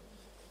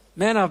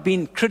 Man, I've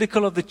been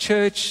critical of the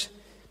church,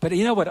 but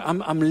you know what?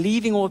 I'm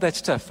leaving all that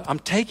stuff. I'm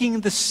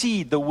taking the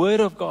seed, the word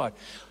of God.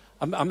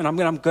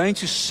 I'm going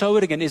to sow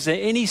it again. Is there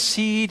any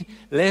seed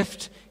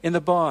left in the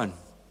barn?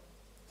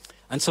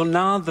 Until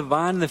now, the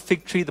vine, the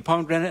fig tree, the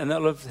pomegranate, and the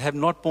olive have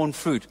not borne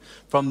fruit.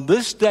 From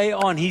this day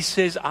on, he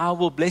says, I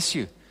will bless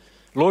you.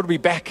 Lord, we're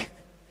back.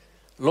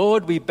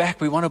 Lord, we're back.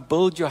 We want to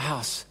build your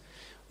house.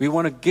 We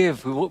want to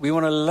give. We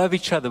want to love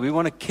each other. We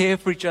want to care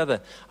for each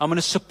other. I'm going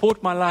to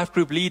support my life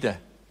group leader.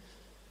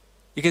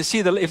 You can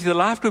see that if the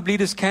life group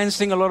leader is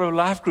canceling a lot of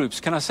life groups,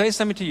 can I say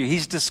something to you?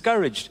 He's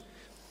discouraged.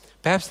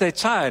 Perhaps they're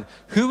tired.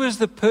 Who is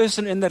the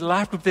person in that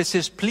life group that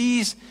says,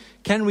 please,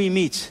 can we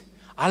meet?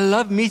 I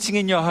love meeting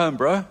in your home,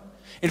 bro.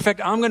 In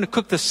fact, I'm going to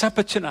cook the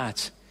supper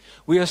tonight.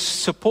 We are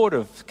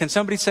supportive. Can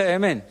somebody say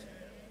amen?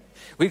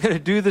 We're going to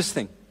do this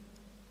thing.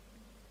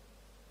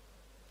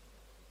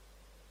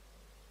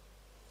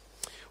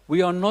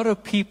 We are not a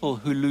people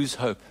who lose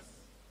hope.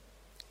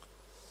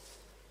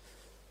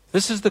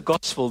 This is the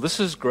gospel. This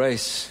is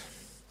grace.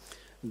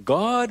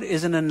 God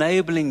is an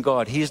enabling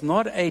God. He is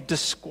not a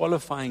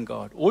disqualifying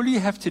God. All you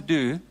have to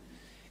do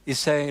is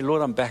say,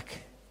 Lord, I'm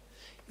back.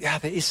 Yeah,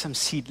 there is some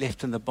seed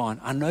left in the barn.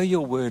 I know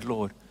your word,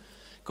 Lord.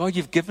 God,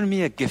 you've given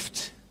me a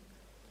gift.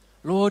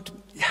 Lord,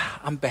 yeah,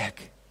 I'm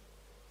back.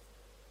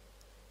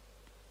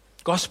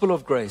 Gospel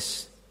of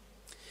grace.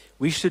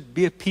 We should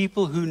be a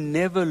people who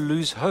never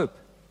lose hope.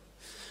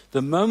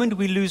 The moment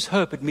we lose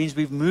hope, it means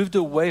we've moved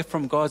away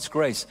from God's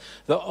grace.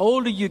 The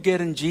older you get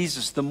in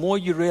Jesus, the more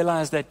you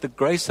realize that the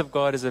grace of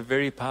God is a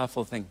very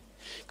powerful thing.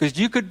 Because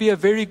you could be a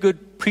very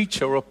good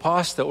preacher or a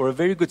pastor or a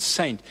very good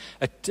saint,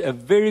 a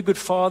very good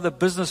father,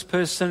 business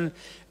person,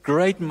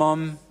 great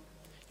mom.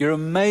 You're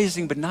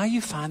amazing, but now you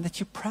find that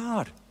you're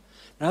proud.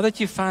 Now that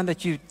you find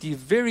that you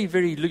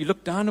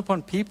look down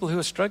upon people who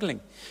are struggling.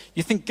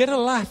 You think, get a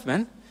life,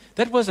 man.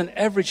 That was an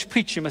average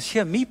preach. You must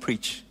hear me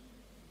preach.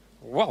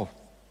 Wow.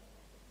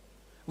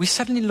 We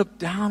suddenly look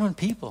down on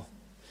people.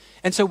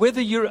 And so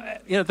whether you're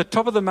at the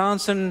top of the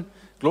mountain,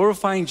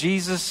 glorifying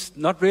Jesus,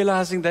 not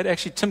realizing that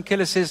actually Tim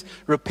Keller says,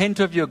 repent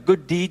of your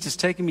good deeds. It's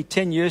taken me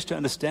 10 years to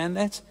understand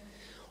that.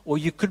 Or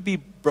you could be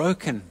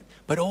broken.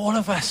 But all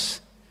of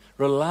us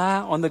rely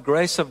on the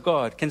grace of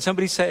God. Can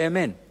somebody say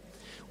amen?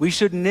 We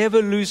should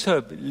never lose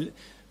hope.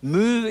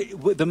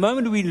 The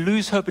moment we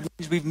lose hope, it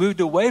means we've moved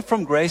away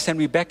from grace and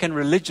we're back in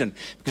religion.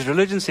 Because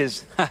religion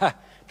says,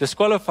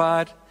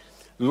 disqualified.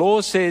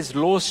 Law says,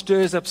 law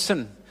stirs up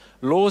sin.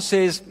 Law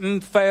says,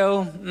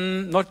 fail,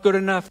 not good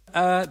enough.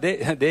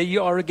 There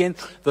you are again.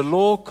 The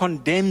law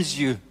condemns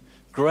you.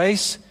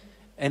 Grace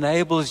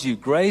enables you.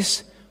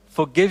 Grace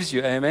forgives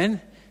you.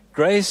 Amen.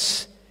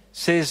 Grace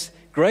says,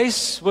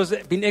 grace was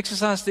being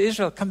exercised to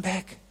Israel. Come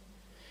back.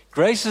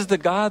 Grace is the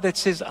God that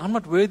says, I'm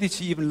not worthy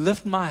to even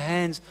lift my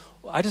hands.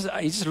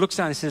 He just looks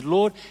down and says,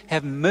 Lord,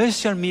 have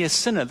mercy on me, a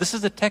sinner. This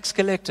is the tax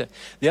collector.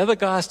 The other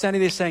guy is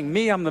standing there saying,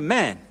 me, I'm the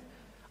man.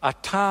 I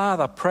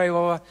tithe, I pray.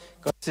 God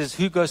says,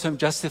 who goes home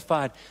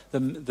justified?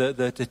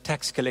 The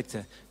tax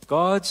collector.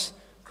 God's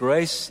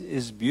grace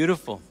is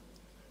beautiful.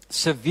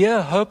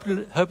 Severe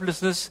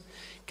hopelessness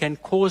can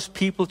cause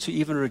people to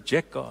even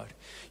reject God.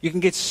 You can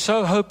get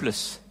so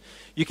hopeless.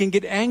 You can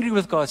get angry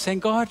with God, saying,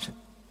 God,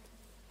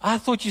 I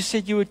thought you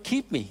said you would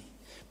keep me,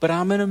 but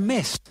I'm in a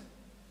mess.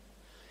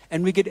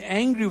 And we get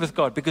angry with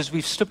God because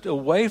we've slipped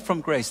away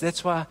from grace.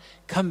 That's why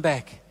come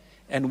back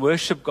and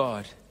worship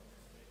God.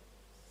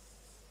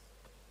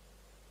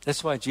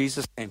 That's why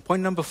Jesus came.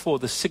 Point number 4,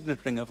 the signet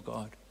ring of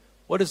God.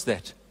 What is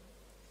that?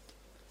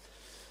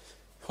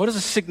 What is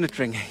a signet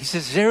ring? He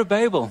says,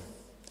 Zerubbabel.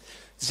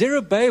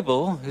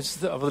 Zerubbabel,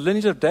 who's of the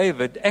lineage of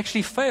David,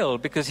 actually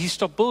failed because he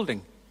stopped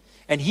building.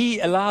 And he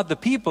allowed the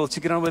people to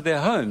get on with their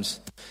homes.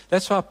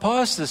 That's why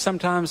pastors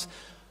sometimes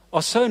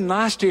are so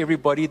nice to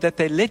everybody that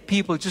they let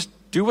people just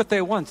do what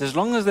they want. As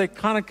long as they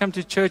kind of come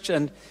to church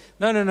and,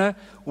 no.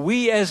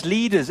 We as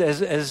leaders, as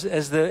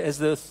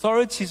the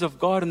authorities of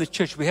God in the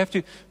church, we have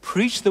to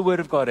preach the word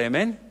of God.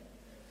 Amen?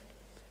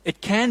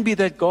 It can be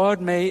that God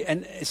may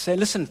and say,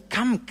 listen,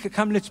 come,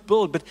 let's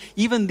build. But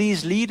even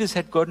these leaders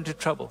had got into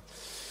trouble.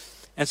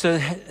 And so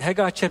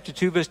Haggai chapter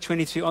 2 verse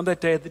 23, on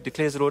that day that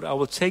declares the Lord, I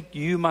will take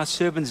you, my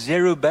servant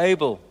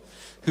Zerubbabel,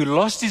 who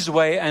lost his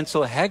way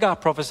until Haggai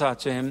prophesied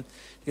to him.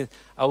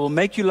 I will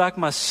make you like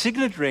my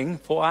signet ring,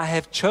 for I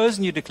have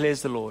chosen you,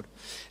 declares the Lord.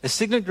 A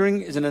signet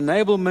ring is an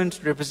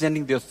enablement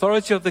representing the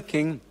authority of the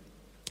king.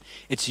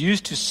 It's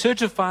used to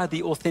certify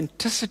the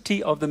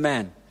authenticity of the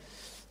man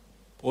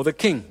or the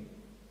king.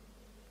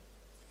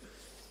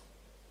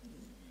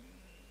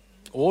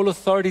 All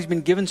authority has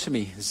been given to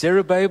me.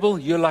 Zerubbabel,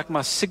 you're like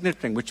my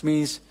signet ring, which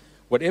means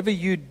whatever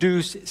you do,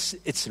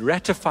 it's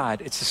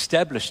ratified, it's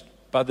established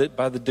by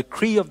the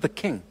decree of the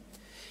king.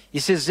 He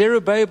says,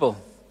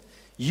 Zerubbabel,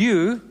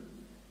 you,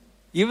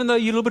 even though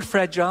you're a little bit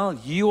fragile,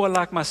 you are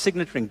like my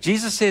signet ring.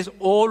 Jesus says,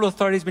 all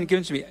authority has been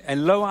given to me.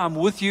 And lo, I'm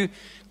with you.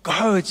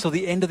 Go until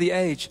the end of the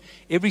age.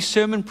 Every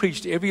sermon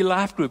preached, every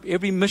life group,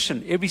 every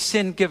mission, every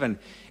send given,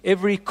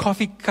 every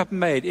coffee cup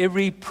made,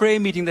 every prayer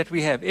meeting that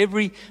we have,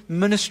 every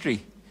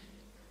ministry.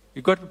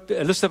 We've got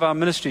a list of our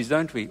ministries,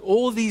 don't we?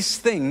 All these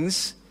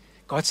things,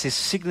 God says,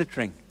 signet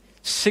ring,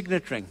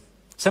 signet ring.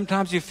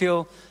 Sometimes you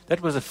feel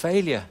that was a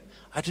failure.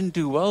 I didn't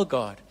do well,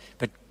 God.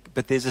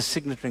 But there's a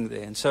signet ring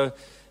there. And so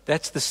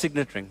that's the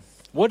signet ring.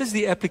 What is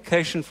the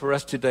application for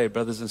us today,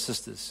 brothers and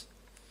sisters?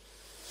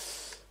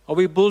 Are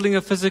we building a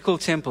physical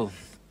temple?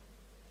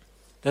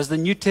 Does the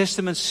New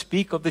Testament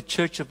speak of the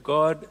church of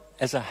God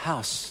as a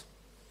house?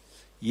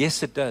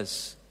 Yes, it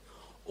does.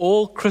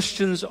 All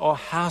Christians are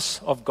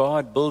house of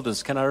God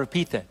builders. Can I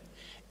repeat that?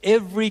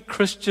 Every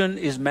Christian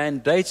is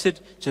mandated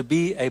to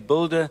be a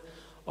builder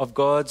of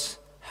God's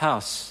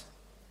house,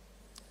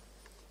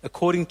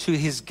 according to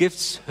his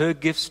gifts, her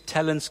gifts,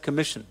 talents,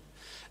 commission.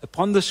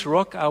 Upon this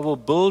rock I will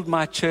build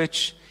my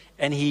church,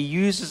 and he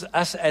uses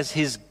us as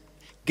his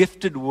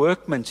gifted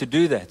workmen to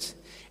do that.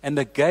 And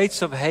the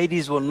gates of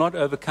Hades will not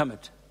overcome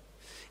it.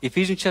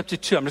 Ephesians chapter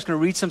 2, I'm just going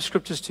to read some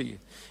scriptures to you.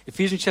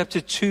 Ephesians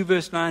chapter 2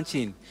 verse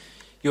 19.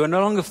 You are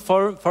no longer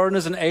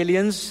foreigners and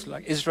aliens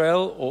like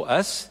Israel or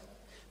us,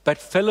 but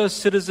fellow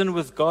citizen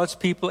with God's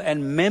people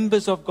and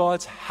members of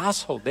God's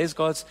household. There's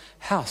God's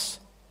house.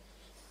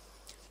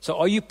 So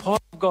are you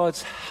part of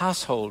God's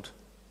household?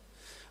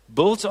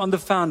 Built on the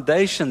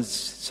foundations.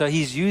 So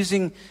he's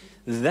using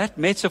that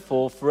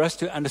metaphor for us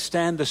to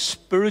understand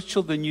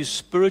the new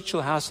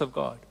spiritual house of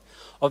God.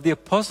 Of the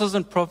apostles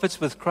and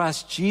prophets with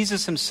Christ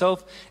Jesus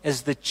himself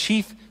as the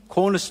chief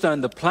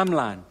cornerstone, the plumb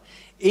line.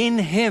 In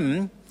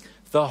him,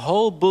 the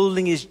whole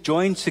building is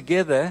joined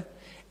together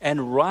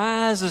and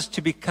rises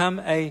to become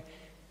a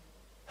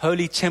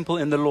holy temple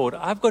in the Lord.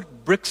 I've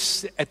got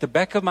bricks at the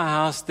back of my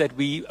house that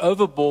we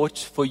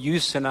overbought for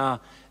use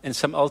in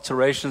some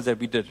alterations that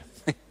we did.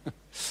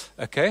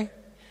 Okay?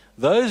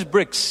 Those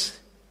bricks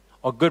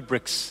are good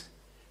bricks,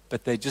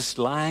 but they're just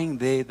lying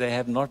there. They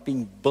have not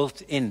been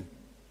built in.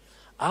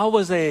 I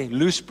was a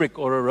loose brick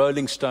or a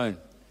rolling stone.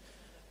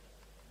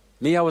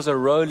 I was a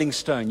rolling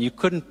stone. You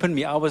couldn't pin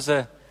me.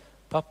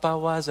 Papa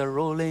was a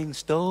rolling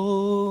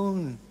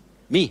stone.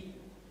 Me.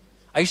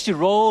 I used to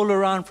roll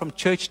around from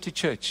church to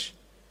church,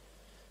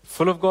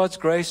 full of God's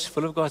grace,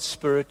 full of God's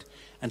Spirit,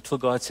 until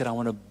God said, I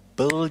want to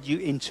build you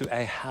into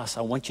a house.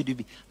 I want you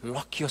to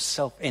lock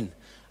yourself in.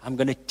 I'm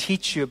going to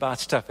teach you about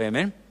stuff.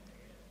 Amen?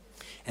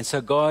 And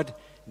so God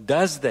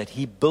does that.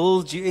 He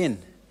builds you in,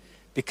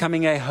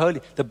 becoming a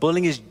holy. The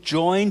building is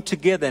joined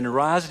together and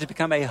rises to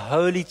become a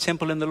holy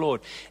temple in the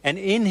Lord. And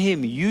in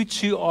him, you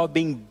two are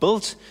being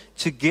built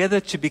together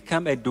to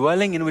become a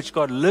dwelling in which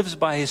God lives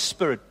by his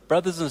Spirit.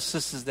 Brothers and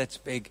sisters, that's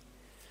big.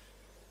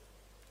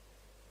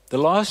 The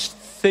last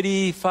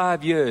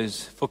 35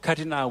 years for Kat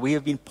and I, we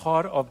have been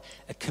part of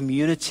a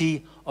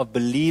community of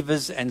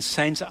believers and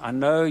saints. I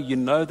know you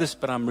know this,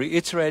 but I'm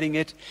reiterating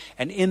it.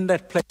 And in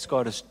that place,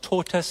 God has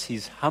taught us,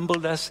 he's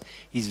humbled us,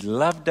 he's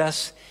loved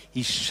us,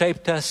 he's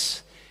shaped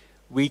us.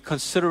 We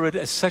consider it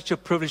as such a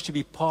privilege to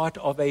be part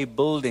of a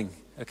building,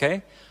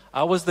 okay?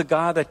 I was the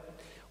guy that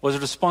was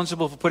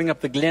responsible for putting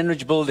up the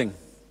Glenridge building.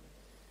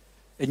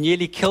 It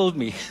nearly killed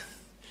me.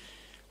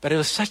 But it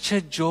was such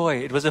a joy.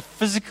 It was a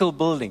physical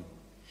building.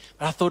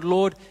 I thought,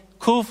 Lord,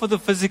 cool for the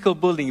physical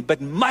building, but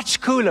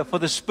much cooler for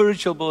the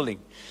spiritual building.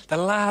 The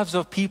lives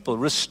of people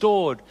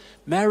restored,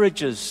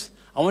 marriages.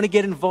 I want to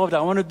get involved.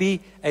 I want to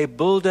be a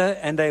builder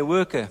and a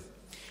worker.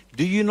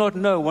 Do you not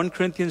know, 1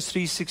 Corinthians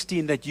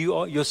 3:16, that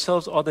you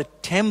yourselves are the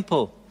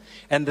temple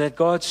and that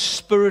God's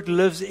Spirit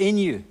lives in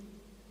you?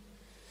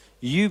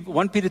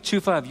 1 Peter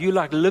 2:5, you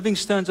like living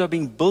stones are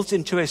being built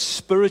into a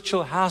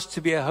spiritual house to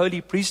be a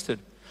holy priesthood,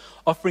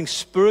 offering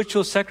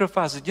spiritual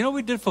sacrifices. You know what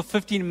we did for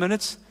 15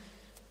 minutes?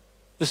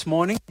 This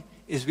morning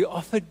is we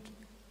offered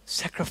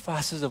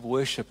sacrifices of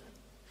worship.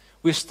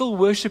 We're still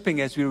worshiping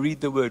as we read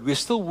the word. We're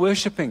still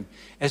worshiping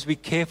as we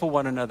care for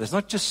one another. It's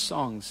not just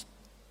songs.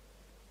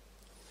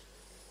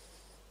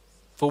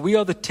 For we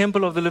are the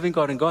temple of the living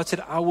God. And God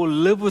said, I will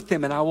live with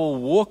them and I will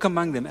walk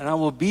among them and I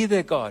will be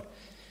their God.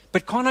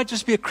 But can't I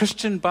just be a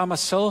Christian by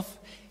myself?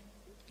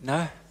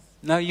 No,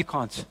 you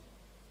can't.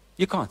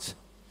 You can't.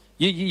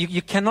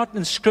 You cannot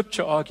in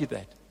Scripture argue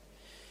that.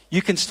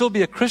 You can still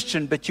be a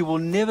Christian, but you will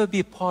never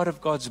be part of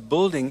God's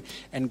building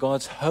and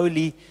God's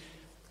holy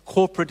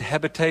corporate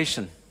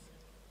habitation.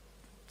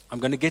 I'm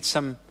going to get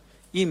some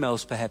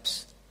emails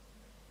perhaps.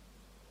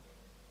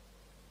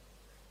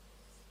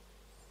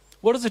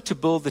 What is it to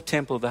build the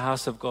temple, the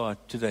house of God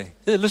today?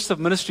 There's a list of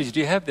ministries. Do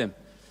you have them?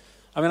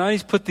 I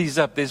need to put these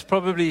up. There's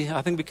probably,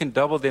 I think we can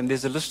double them.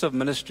 There's a list of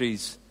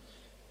ministries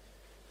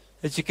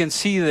that you can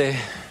see there.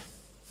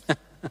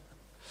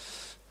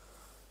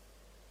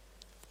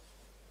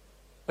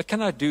 What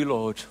can I do,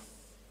 Lord?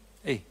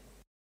 Hey.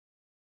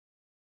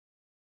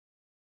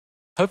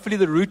 Hopefully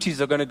the Rooties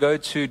are going to go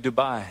to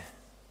Dubai.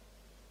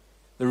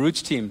 The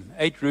Roots team,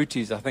 8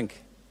 Rooties, I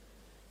think,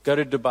 go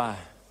to Dubai.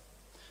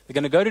 They're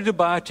going to go to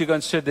Dubai to go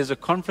and serve. There's a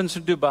conference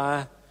in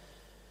Dubai.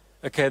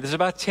 Okay, there's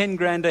about 10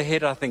 grand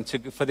ahead, I think,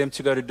 for them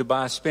to go to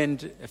Dubai,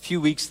 spend a few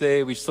weeks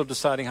there. We're still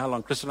deciding how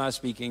long. Chris and I are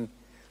speaking.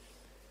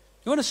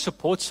 You want to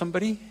support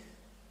somebody?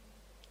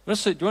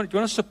 Do you want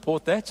to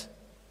support that?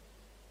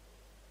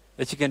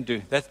 That you can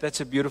do.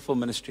 That's a beautiful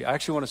ministry. I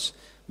actually want to,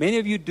 many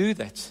of you do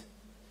that.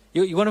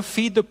 You want to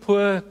feed the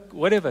poor,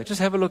 whatever. Just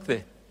have a look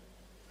there.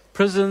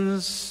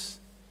 Prisons,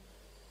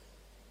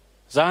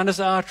 Zionist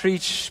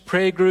outreach,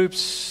 prayer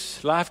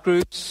groups, life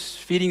groups,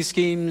 feeding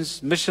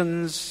schemes,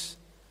 missions,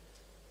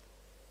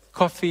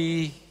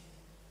 coffee.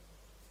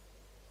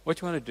 What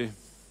do you want to do?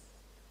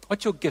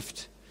 What's your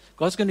gift?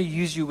 God's going to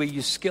use you where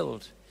you're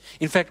skilled.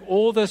 In fact,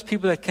 all those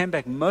people that came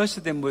back, most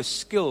of them were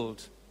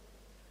skilled.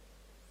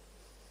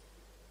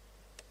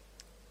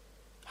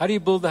 How do you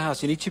build the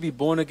house? You need to be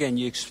born again.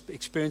 You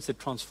experience the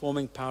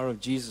transforming power of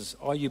Jesus.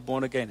 Are you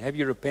born again? Have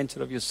you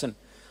repented of your sin?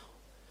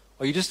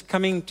 Are you just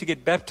coming to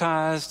get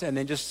baptized and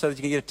then just so that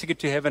you can get a ticket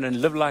to heaven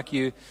and live like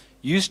you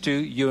used to?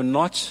 You're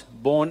not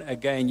born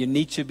again. You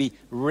need to be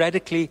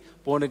radically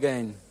born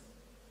again.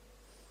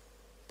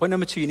 Point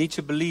number 2, you need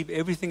to believe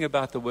everything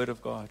about the Word of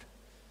God.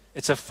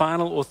 It's a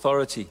final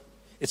authority.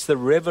 It's the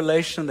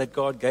revelation that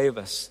God gave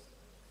us.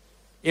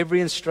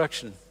 Every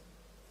instruction.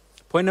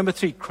 Point number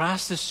 3,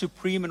 Christ is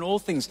supreme in all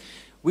things.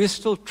 We're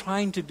still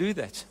trying to do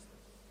that.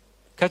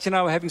 Katja and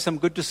I were having some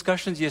good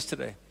discussions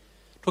yesterday,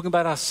 talking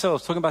about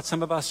ourselves, talking about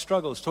some of our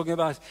struggles, talking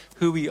about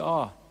who we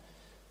are.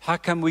 How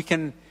come we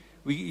can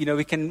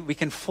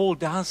fall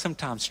down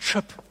sometimes,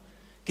 trip,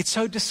 get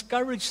so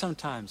discouraged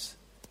sometimes.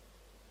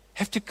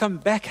 Have to come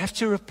back, have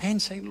to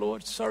repent, say,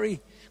 Lord, sorry.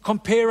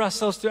 Compare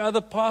ourselves to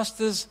other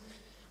pastors.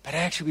 But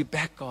actually, we're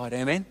back, God.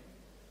 Amen?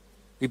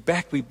 We're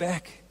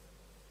back.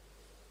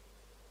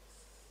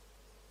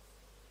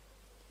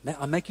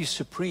 I'll make you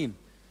supreme.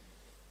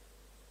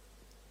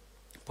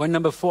 Point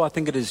number 4, I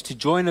think it is, to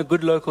join a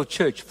good local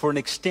church for an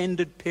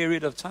extended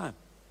period of time.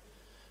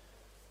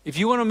 If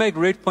you want to make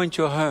Red Point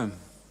your home,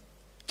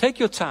 take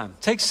your time.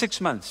 Take 6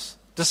 months.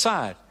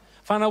 Decide.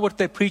 Find out what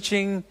they're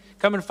preaching.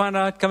 Come and find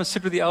out. Come and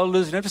sit with the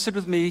elders. You don't have to sit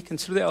with me. You can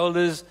sit with the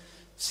elders.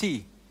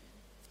 See.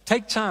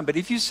 Take time. But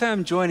if you say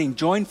I'm joining,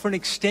 join for an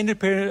extended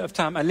period of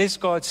time. Unless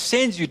God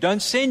sends you.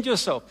 Don't send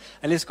yourself.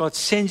 Unless God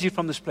sends you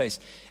from this place.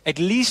 At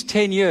least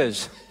 10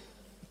 years.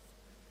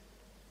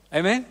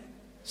 Amen?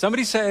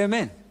 Somebody say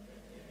amen.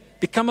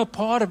 Become a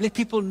part of. Let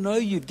people know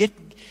you.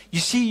 You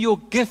see your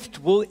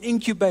gift will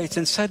incubate.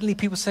 And suddenly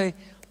people say,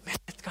 man,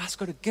 that guy's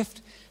got a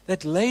gift.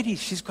 That lady,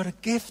 she's got a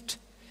gift.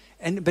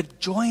 But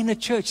join a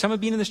church. Some have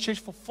been in this church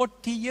for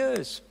 40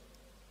 years.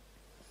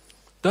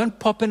 Don't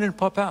pop in and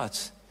pop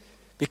out.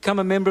 Become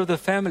a member of the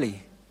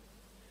family.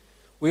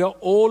 We are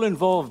all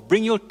involved.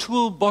 Bring your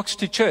toolbox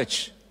to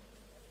church.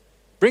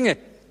 Bring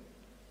it.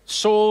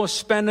 Saw,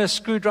 spanner,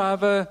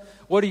 screwdriver.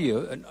 What are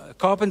you? A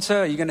carpenter?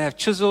 Are you going to have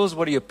chisels?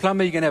 What are you? A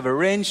plumber? Are you going to have a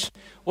wrench?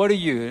 What are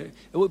you?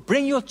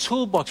 Bring your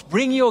toolbox.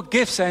 Bring your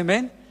gifts.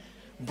 Amen.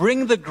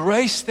 Bring the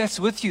grace that's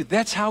with you.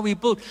 That's how we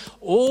build.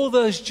 All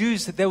those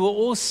Jews, they were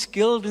all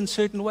skilled in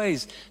certain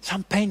ways.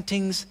 Some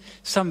paintings,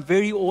 some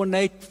very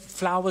ornate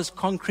flowers,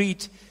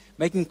 concrete,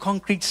 making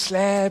concrete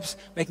slabs,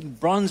 making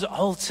bronze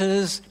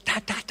altars.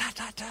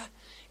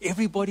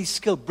 Everybody's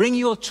skilled. Bring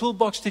your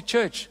toolbox to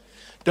church.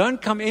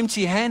 Don't come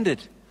empty-handed.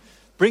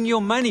 Bring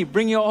your money.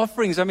 Bring your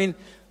offerings. I mean,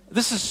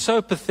 this is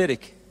so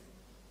pathetic.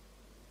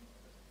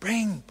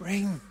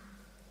 Bring.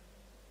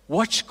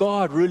 Watch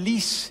God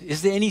release.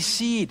 Is there any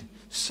seed?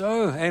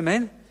 So,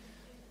 amen.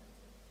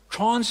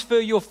 Transfer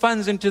your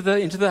funds into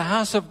the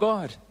house of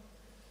God.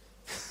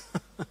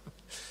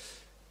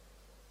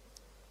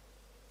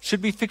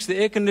 Should we fix the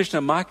air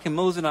conditioner? Mike and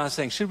Mills and I are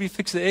saying, should we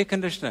fix the air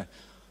conditioner?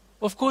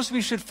 Of course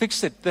we should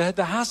fix it.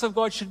 The house of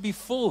God should be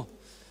full.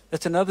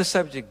 That's another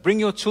subject. Bring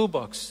your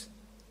toolbox.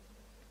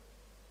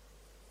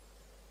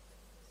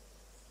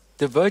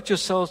 Devote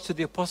yourselves to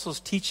the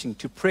apostles' teaching,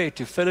 to prayer,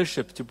 to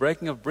fellowship, to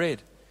breaking of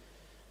bread.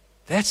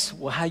 That's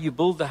how you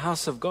build the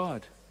house of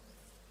God.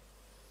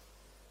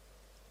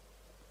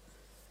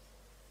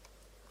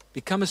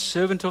 Become a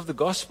servant of the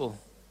gospel.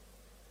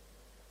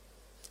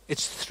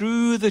 It's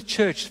through the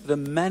church, the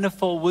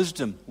manifold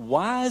wisdom.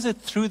 Why is it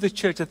through the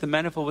church that the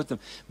manifold wisdom?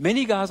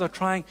 Many guys are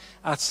trying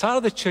outside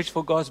of the church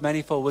for God's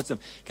manifold wisdom.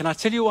 Can I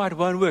tell you why it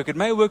won't work? It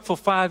may work for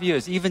 5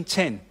 years, even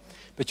 10,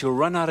 but you'll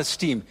run out of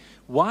steam.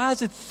 Why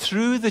is it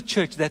through the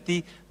church that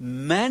the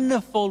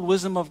manifold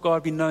wisdom of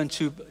God be known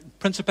to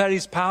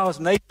principalities, powers,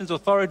 nations,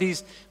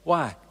 authorities?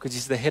 Why? Because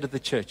He's the head of the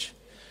church.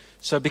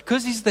 So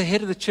because He's the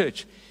head of the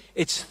church,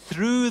 it's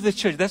through the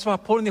church. That's why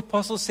Paul and the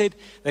apostles said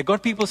they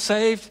got people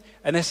saved,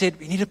 and they said,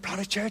 we need to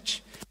plant a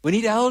church. We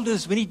need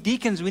elders. We need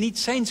deacons. We need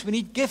saints. We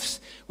need gifts.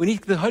 We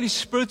need the Holy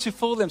Spirit to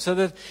fill them so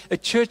that a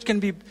church can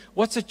be.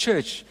 What's a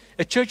church?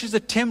 A church is a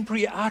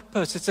temporary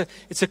outpost.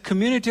 It's a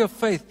community of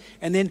faith.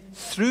 And then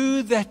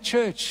through that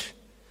church,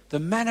 the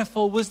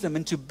manifold wisdom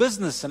into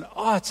business and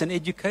arts and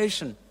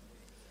education.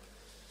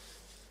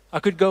 I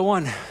could go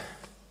on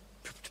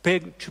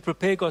to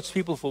prepare God's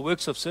people for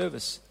works of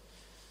service.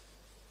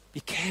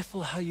 Be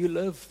careful how you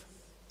live.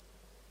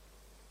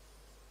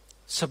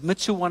 Submit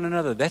to one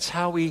another. That's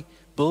how we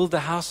build the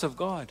house of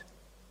God.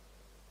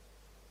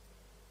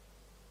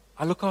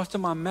 I look after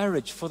my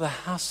marriage for the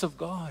house of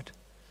God.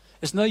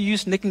 It's no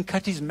use Nick and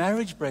Cutty's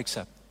marriage breaks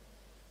up.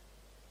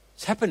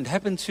 It's happened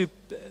to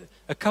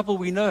a couple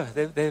we know.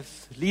 They're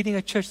leading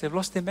a church. They've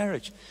lost their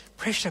marriage.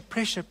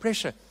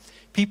 Pressure.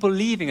 People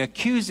leaving,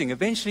 accusing.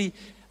 Eventually,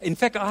 in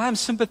fact, I am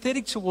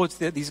sympathetic towards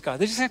these guys.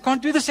 They just say, I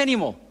can't do this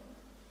anymore.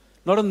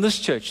 Not in this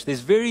church.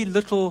 There's very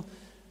little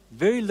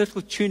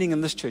tuning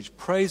in this church.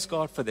 Praise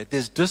God for that.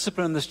 There's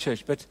discipline in this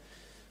church. But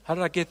how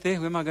did I get there?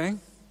 Where am I going?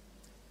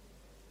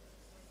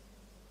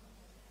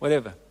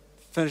 Whatever.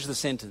 Finish the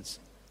sentence.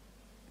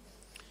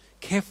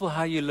 Careful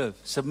how you live.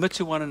 Submit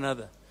to one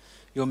another.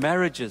 Your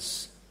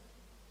marriages.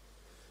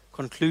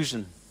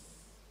 Conclusion.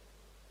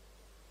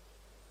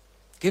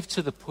 Give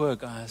to the poor,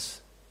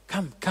 guys.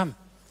 Come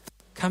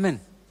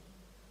in.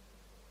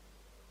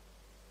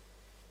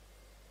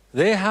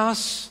 Their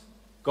house,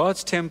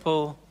 God's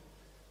temple,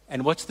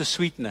 and what's the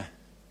sweetener?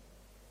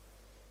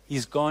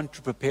 He's gone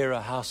to prepare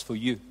a house for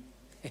you.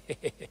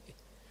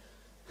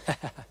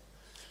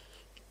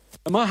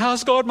 My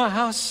house, God, my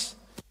house.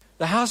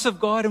 The house of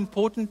God,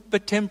 important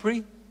but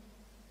temporary.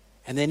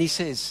 And then He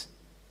says,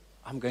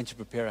 I'm going to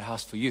prepare a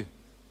house for you.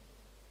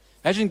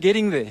 Imagine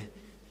getting there. He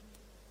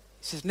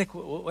says, Nick,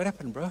 what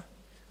happened, bro?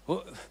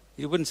 Well,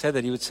 he wouldn't say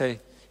that. He would say,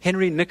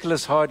 Henry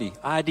Nicholas Hardy,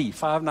 ID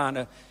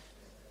 590.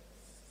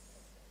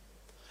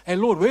 Hey,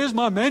 Lord, where's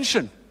my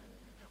mansion?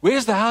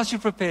 Where's the house you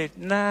prepared?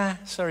 Nah,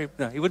 sorry.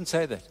 No, he wouldn't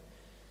say that.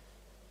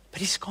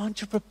 But he's gone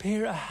to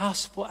prepare a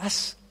house for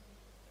us.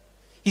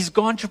 He's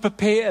gone to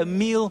prepare a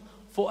meal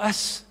for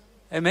us.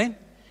 Amen?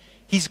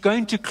 He's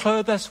going to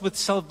clothe us with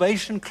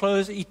salvation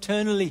clothes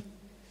eternally.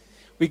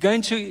 He's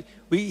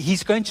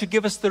going to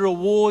give us the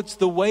rewards,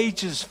 the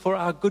wages for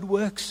our good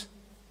works.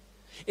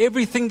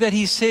 Everything that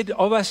he said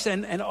of us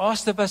and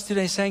asked of us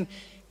today, saying,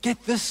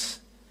 get this.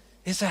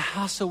 There's a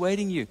house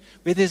awaiting you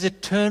where there's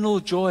eternal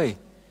joy.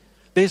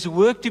 There's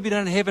work to be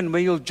done in heaven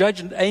where you'll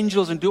judge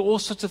angels and do all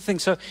sorts of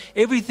things. So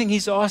everything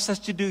he's asked us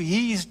to do,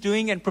 he is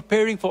doing and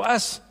preparing for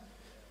us.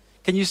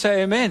 Can you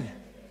say amen?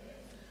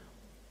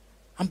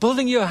 I'm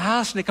building you a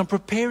house, Nick. I'm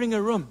preparing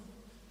a room.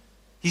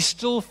 He's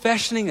still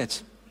fashioning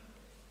it.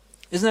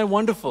 Isn't that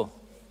wonderful?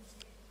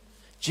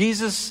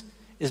 Jesus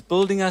is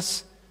building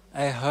us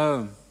a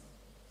home,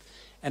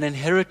 an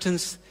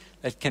inheritance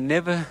that can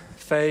never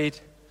fade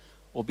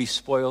or be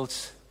spoiled.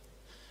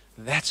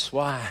 That's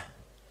why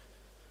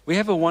we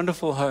have a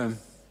wonderful home.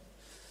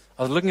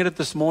 I was looking at it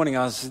this morning.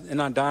 I was in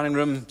our dining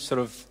room sort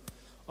of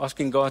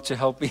asking God to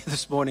help me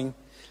this morning.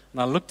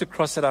 And I looked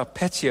across at our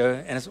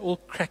patio and it's all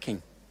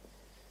cracking.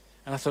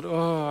 And I thought,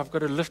 oh, I've got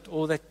to lift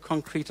all that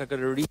concrete. I've got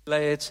to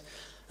relay it.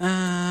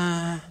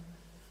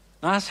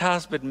 Nice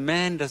house, but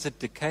man, does it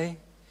decay.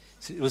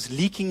 So it was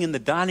leaking in the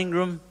dining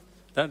room.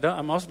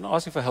 I'm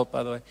asking for help,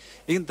 by the way.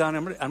 Leaking in the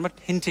dining room. I'm not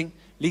hinting.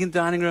 Leaking in the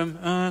dining room.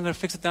 Oh, I'm going to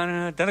fix the dining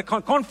room. I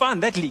can't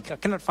find that leak. I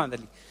cannot find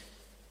that leak.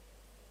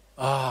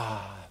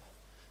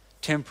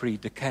 Temporary,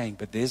 decaying.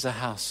 But there's a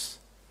house.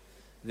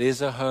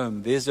 There's a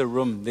home. There's a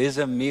room. There's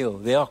a meal.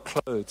 There are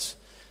clothes.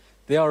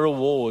 There are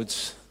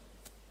rewards.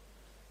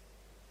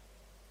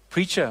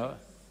 Preacher,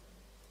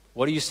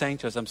 what are you saying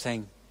to us? I'm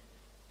saying,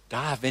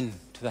 dive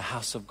into the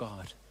house of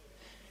God.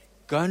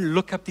 Go and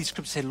look up these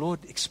scriptures. Say, Lord,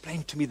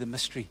 explain to me the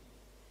mystery.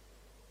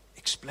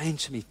 Explain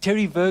to me.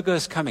 Terry Virgo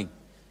is coming.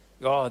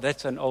 Oh,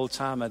 that's an old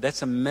timer.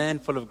 That's a man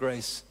full of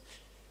grace.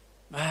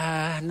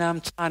 Now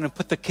I'm trying to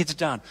put the kids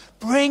down.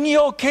 Bring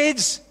your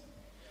kids.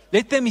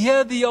 Let them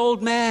hear the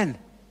old man.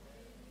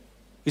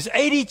 He's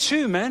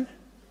 82, man.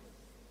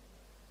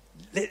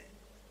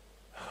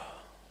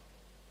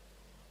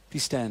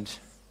 Please stand.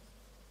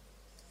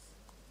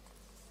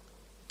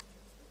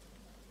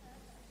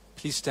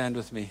 Please stand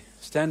with me.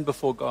 Stand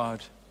before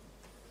God.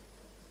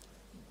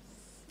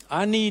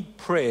 I need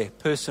prayer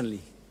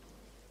personally.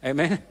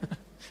 Amen.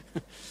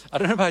 I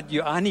don't know about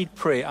you. I need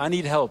prayer. I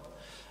need help.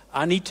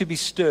 I need to be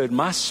stirred.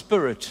 My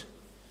spirit.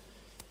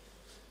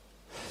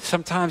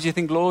 Sometimes you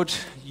think, Lord,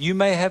 you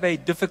may have a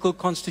difficult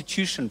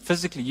constitution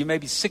physically. You may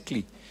be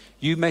sickly.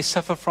 You may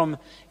suffer from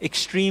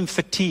extreme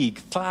fatigue,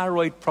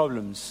 thyroid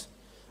problems.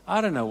 I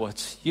don't know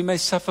what. You may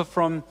suffer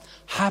from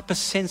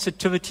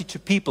hypersensitivity to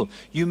people.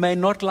 You may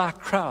not like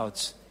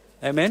crowds.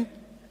 Amen?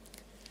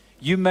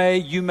 You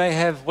may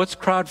have, what's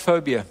crowd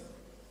phobia?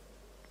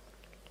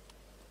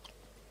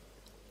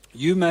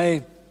 You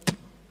may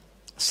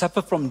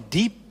suffer from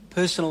deep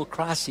personal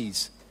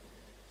crises.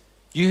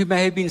 You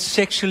may have been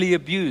sexually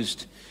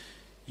abused.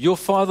 Your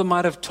father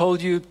might have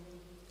told you,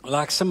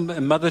 like a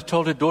mother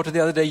told her daughter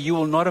the other day, you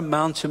will not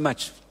amount to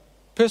much.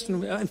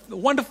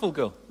 Wonderful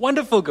girl.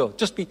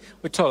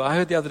 We're told, I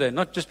heard the other day,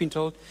 not just been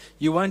told,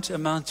 you won't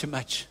amount to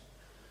much.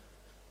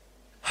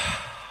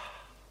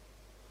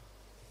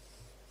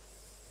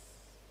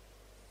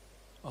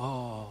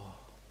 Oh,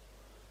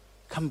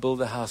 come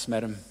build a house,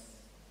 madam.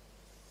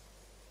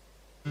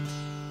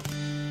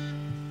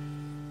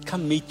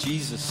 Come meet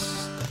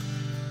Jesus.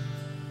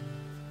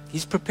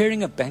 He's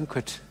preparing a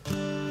banquet.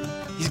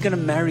 He's going to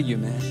marry you,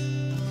 man.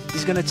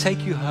 He's going to take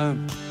you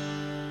home.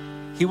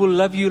 He will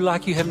love you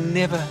like you have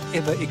never,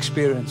 ever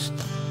experienced.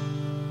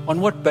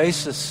 On what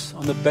basis?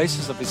 On the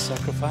basis of his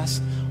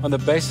sacrifice. On the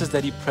basis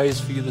that he prays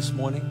for you this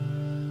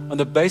morning. On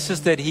the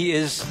basis that he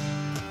is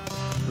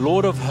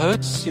Lord of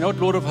hosts. You know what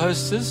Lord of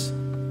hosts is?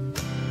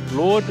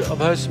 Lord of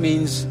hosts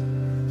means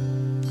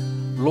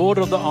Lord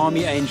of the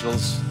army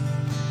angels.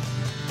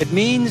 It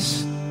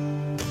means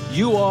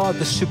you are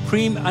the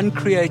supreme,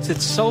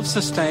 uncreated,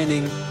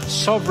 self-sustaining,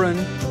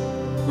 sovereign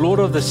Lord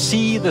of the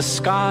sea, the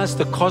skies,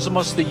 the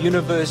cosmos, the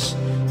universe.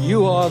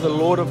 You are the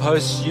Lord of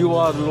hosts. You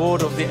are the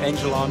Lord of the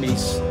angel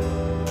armies.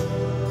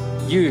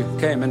 You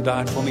came and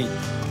died for me.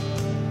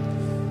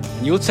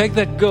 And you'll take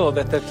that girl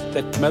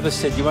that mother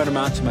said, you won't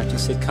amount to much. He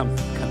said, come.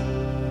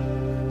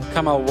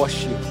 Come, I'll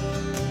wash you.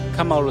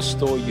 Come, I'll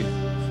restore you.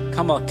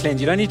 Come, I'll cleanse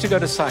you. You don't need to go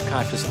to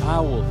psychiatrist. I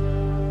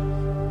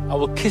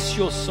will kiss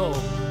your soul.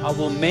 I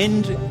will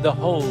mend the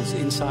holes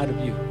inside of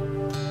you.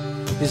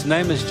 His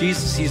name is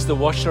Jesus. He's the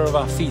washer of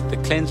our feet, the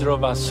cleanser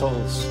of our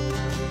souls.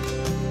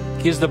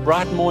 He is the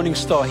bright morning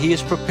star. He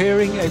is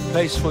preparing a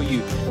place for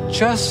you,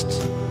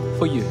 just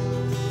for you.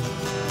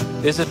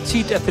 There's a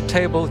seat at the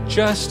table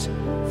just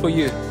for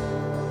you.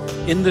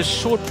 In this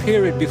short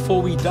period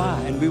before we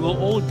die, and we will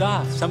all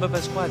die, some of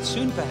us quite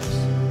soon perhaps.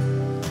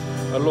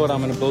 Oh Lord,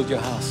 I'm going to build your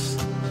house,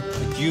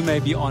 that you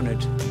may be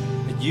honored,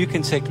 that you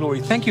can take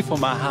glory. Thank you for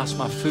my house,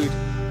 my food.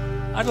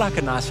 I'd like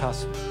a nice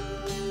house.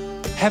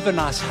 Have a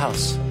nice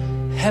house.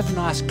 Have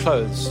nice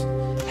clothes.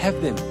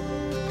 Have them.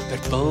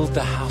 But build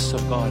the house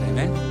of God.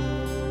 Amen.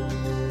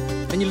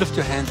 Can you lift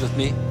your hands with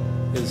me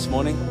this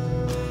morning?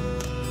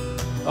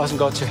 Asking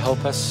God to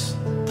help us.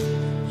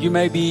 You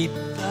may be,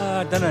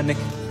 I don't know, Nick,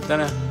 don't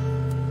know.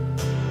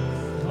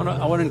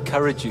 I want to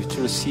encourage you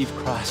to receive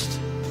Christ.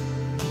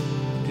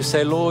 To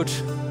say, Lord,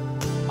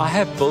 I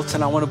have built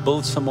and I want to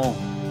build some more.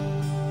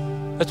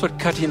 That's what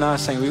Kati and I are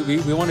saying.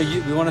 We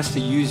want us to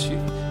use you.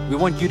 We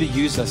want you to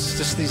use us.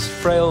 Just these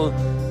frail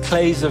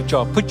clays of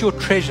job. Put your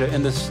treasure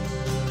in this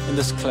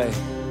clay.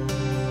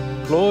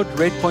 Lord,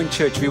 Red Point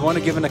Church, we want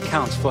to give an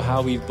account for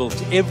how we've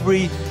built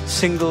every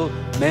single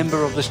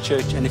member of this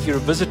church. And if you're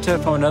a visitor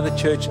from another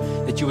church,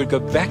 that you would go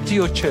back to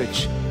your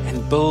church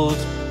and build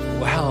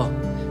well,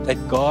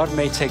 that God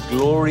may take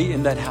glory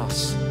in that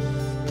house.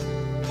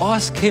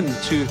 Ask Him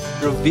to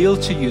reveal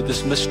to you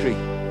this mystery.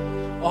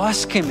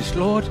 Ask Him,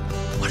 Lord,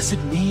 what does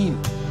it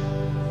mean?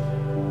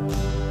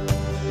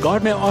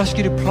 God may ask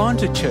you to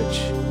plant a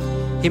church.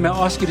 He may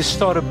ask you to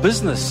start a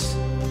business.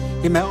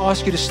 He may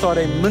ask you to start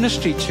a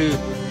ministry to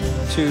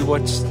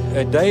what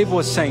Dave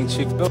was saying,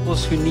 to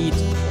those who need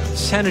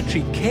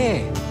sanitary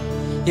care.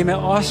 He may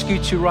ask you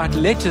to write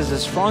letters,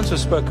 as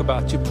Francis spoke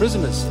about, to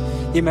prisoners.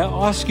 He may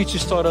ask you to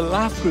start a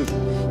life group.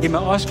 He may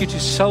ask you to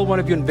sell one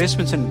of your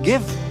investments and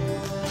give,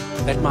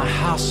 that my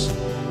house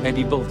may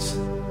be built.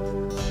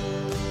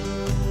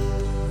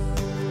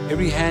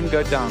 Every hand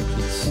go down,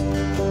 please.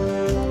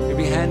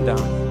 Every hand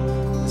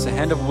down. It's a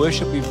hand of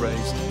worship we've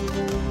raised.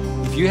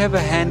 If you have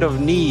a hand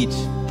of need,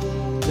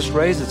 just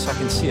raise it so I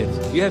can see it.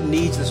 If you have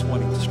needs this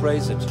morning, just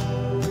raise it.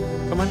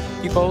 Come on,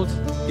 be bold,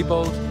 be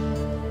bold.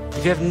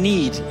 If you have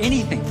need,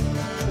 anything,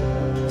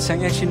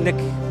 saying, actually, Nick,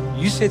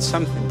 you said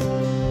something,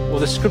 or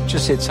the scripture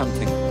said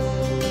something,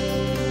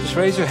 just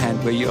raise your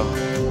hand where you are.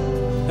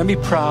 Don't be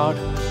proud.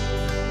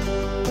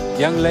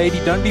 Young lady,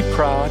 don't be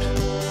proud.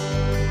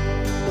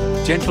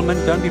 Gentlemen,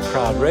 don't be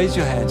proud. Raise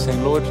your hand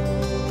saying, Lord,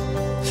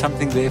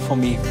 something there for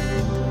me.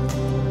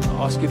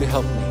 I ask you to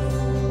help me.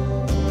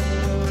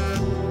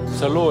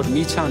 So Lord,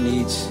 meet our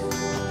needs,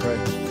 I pray.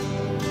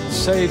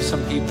 Save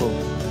some people.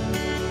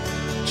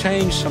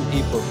 Change some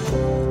people.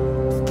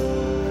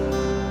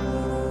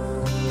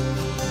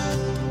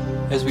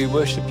 As we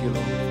worship you,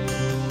 Lord.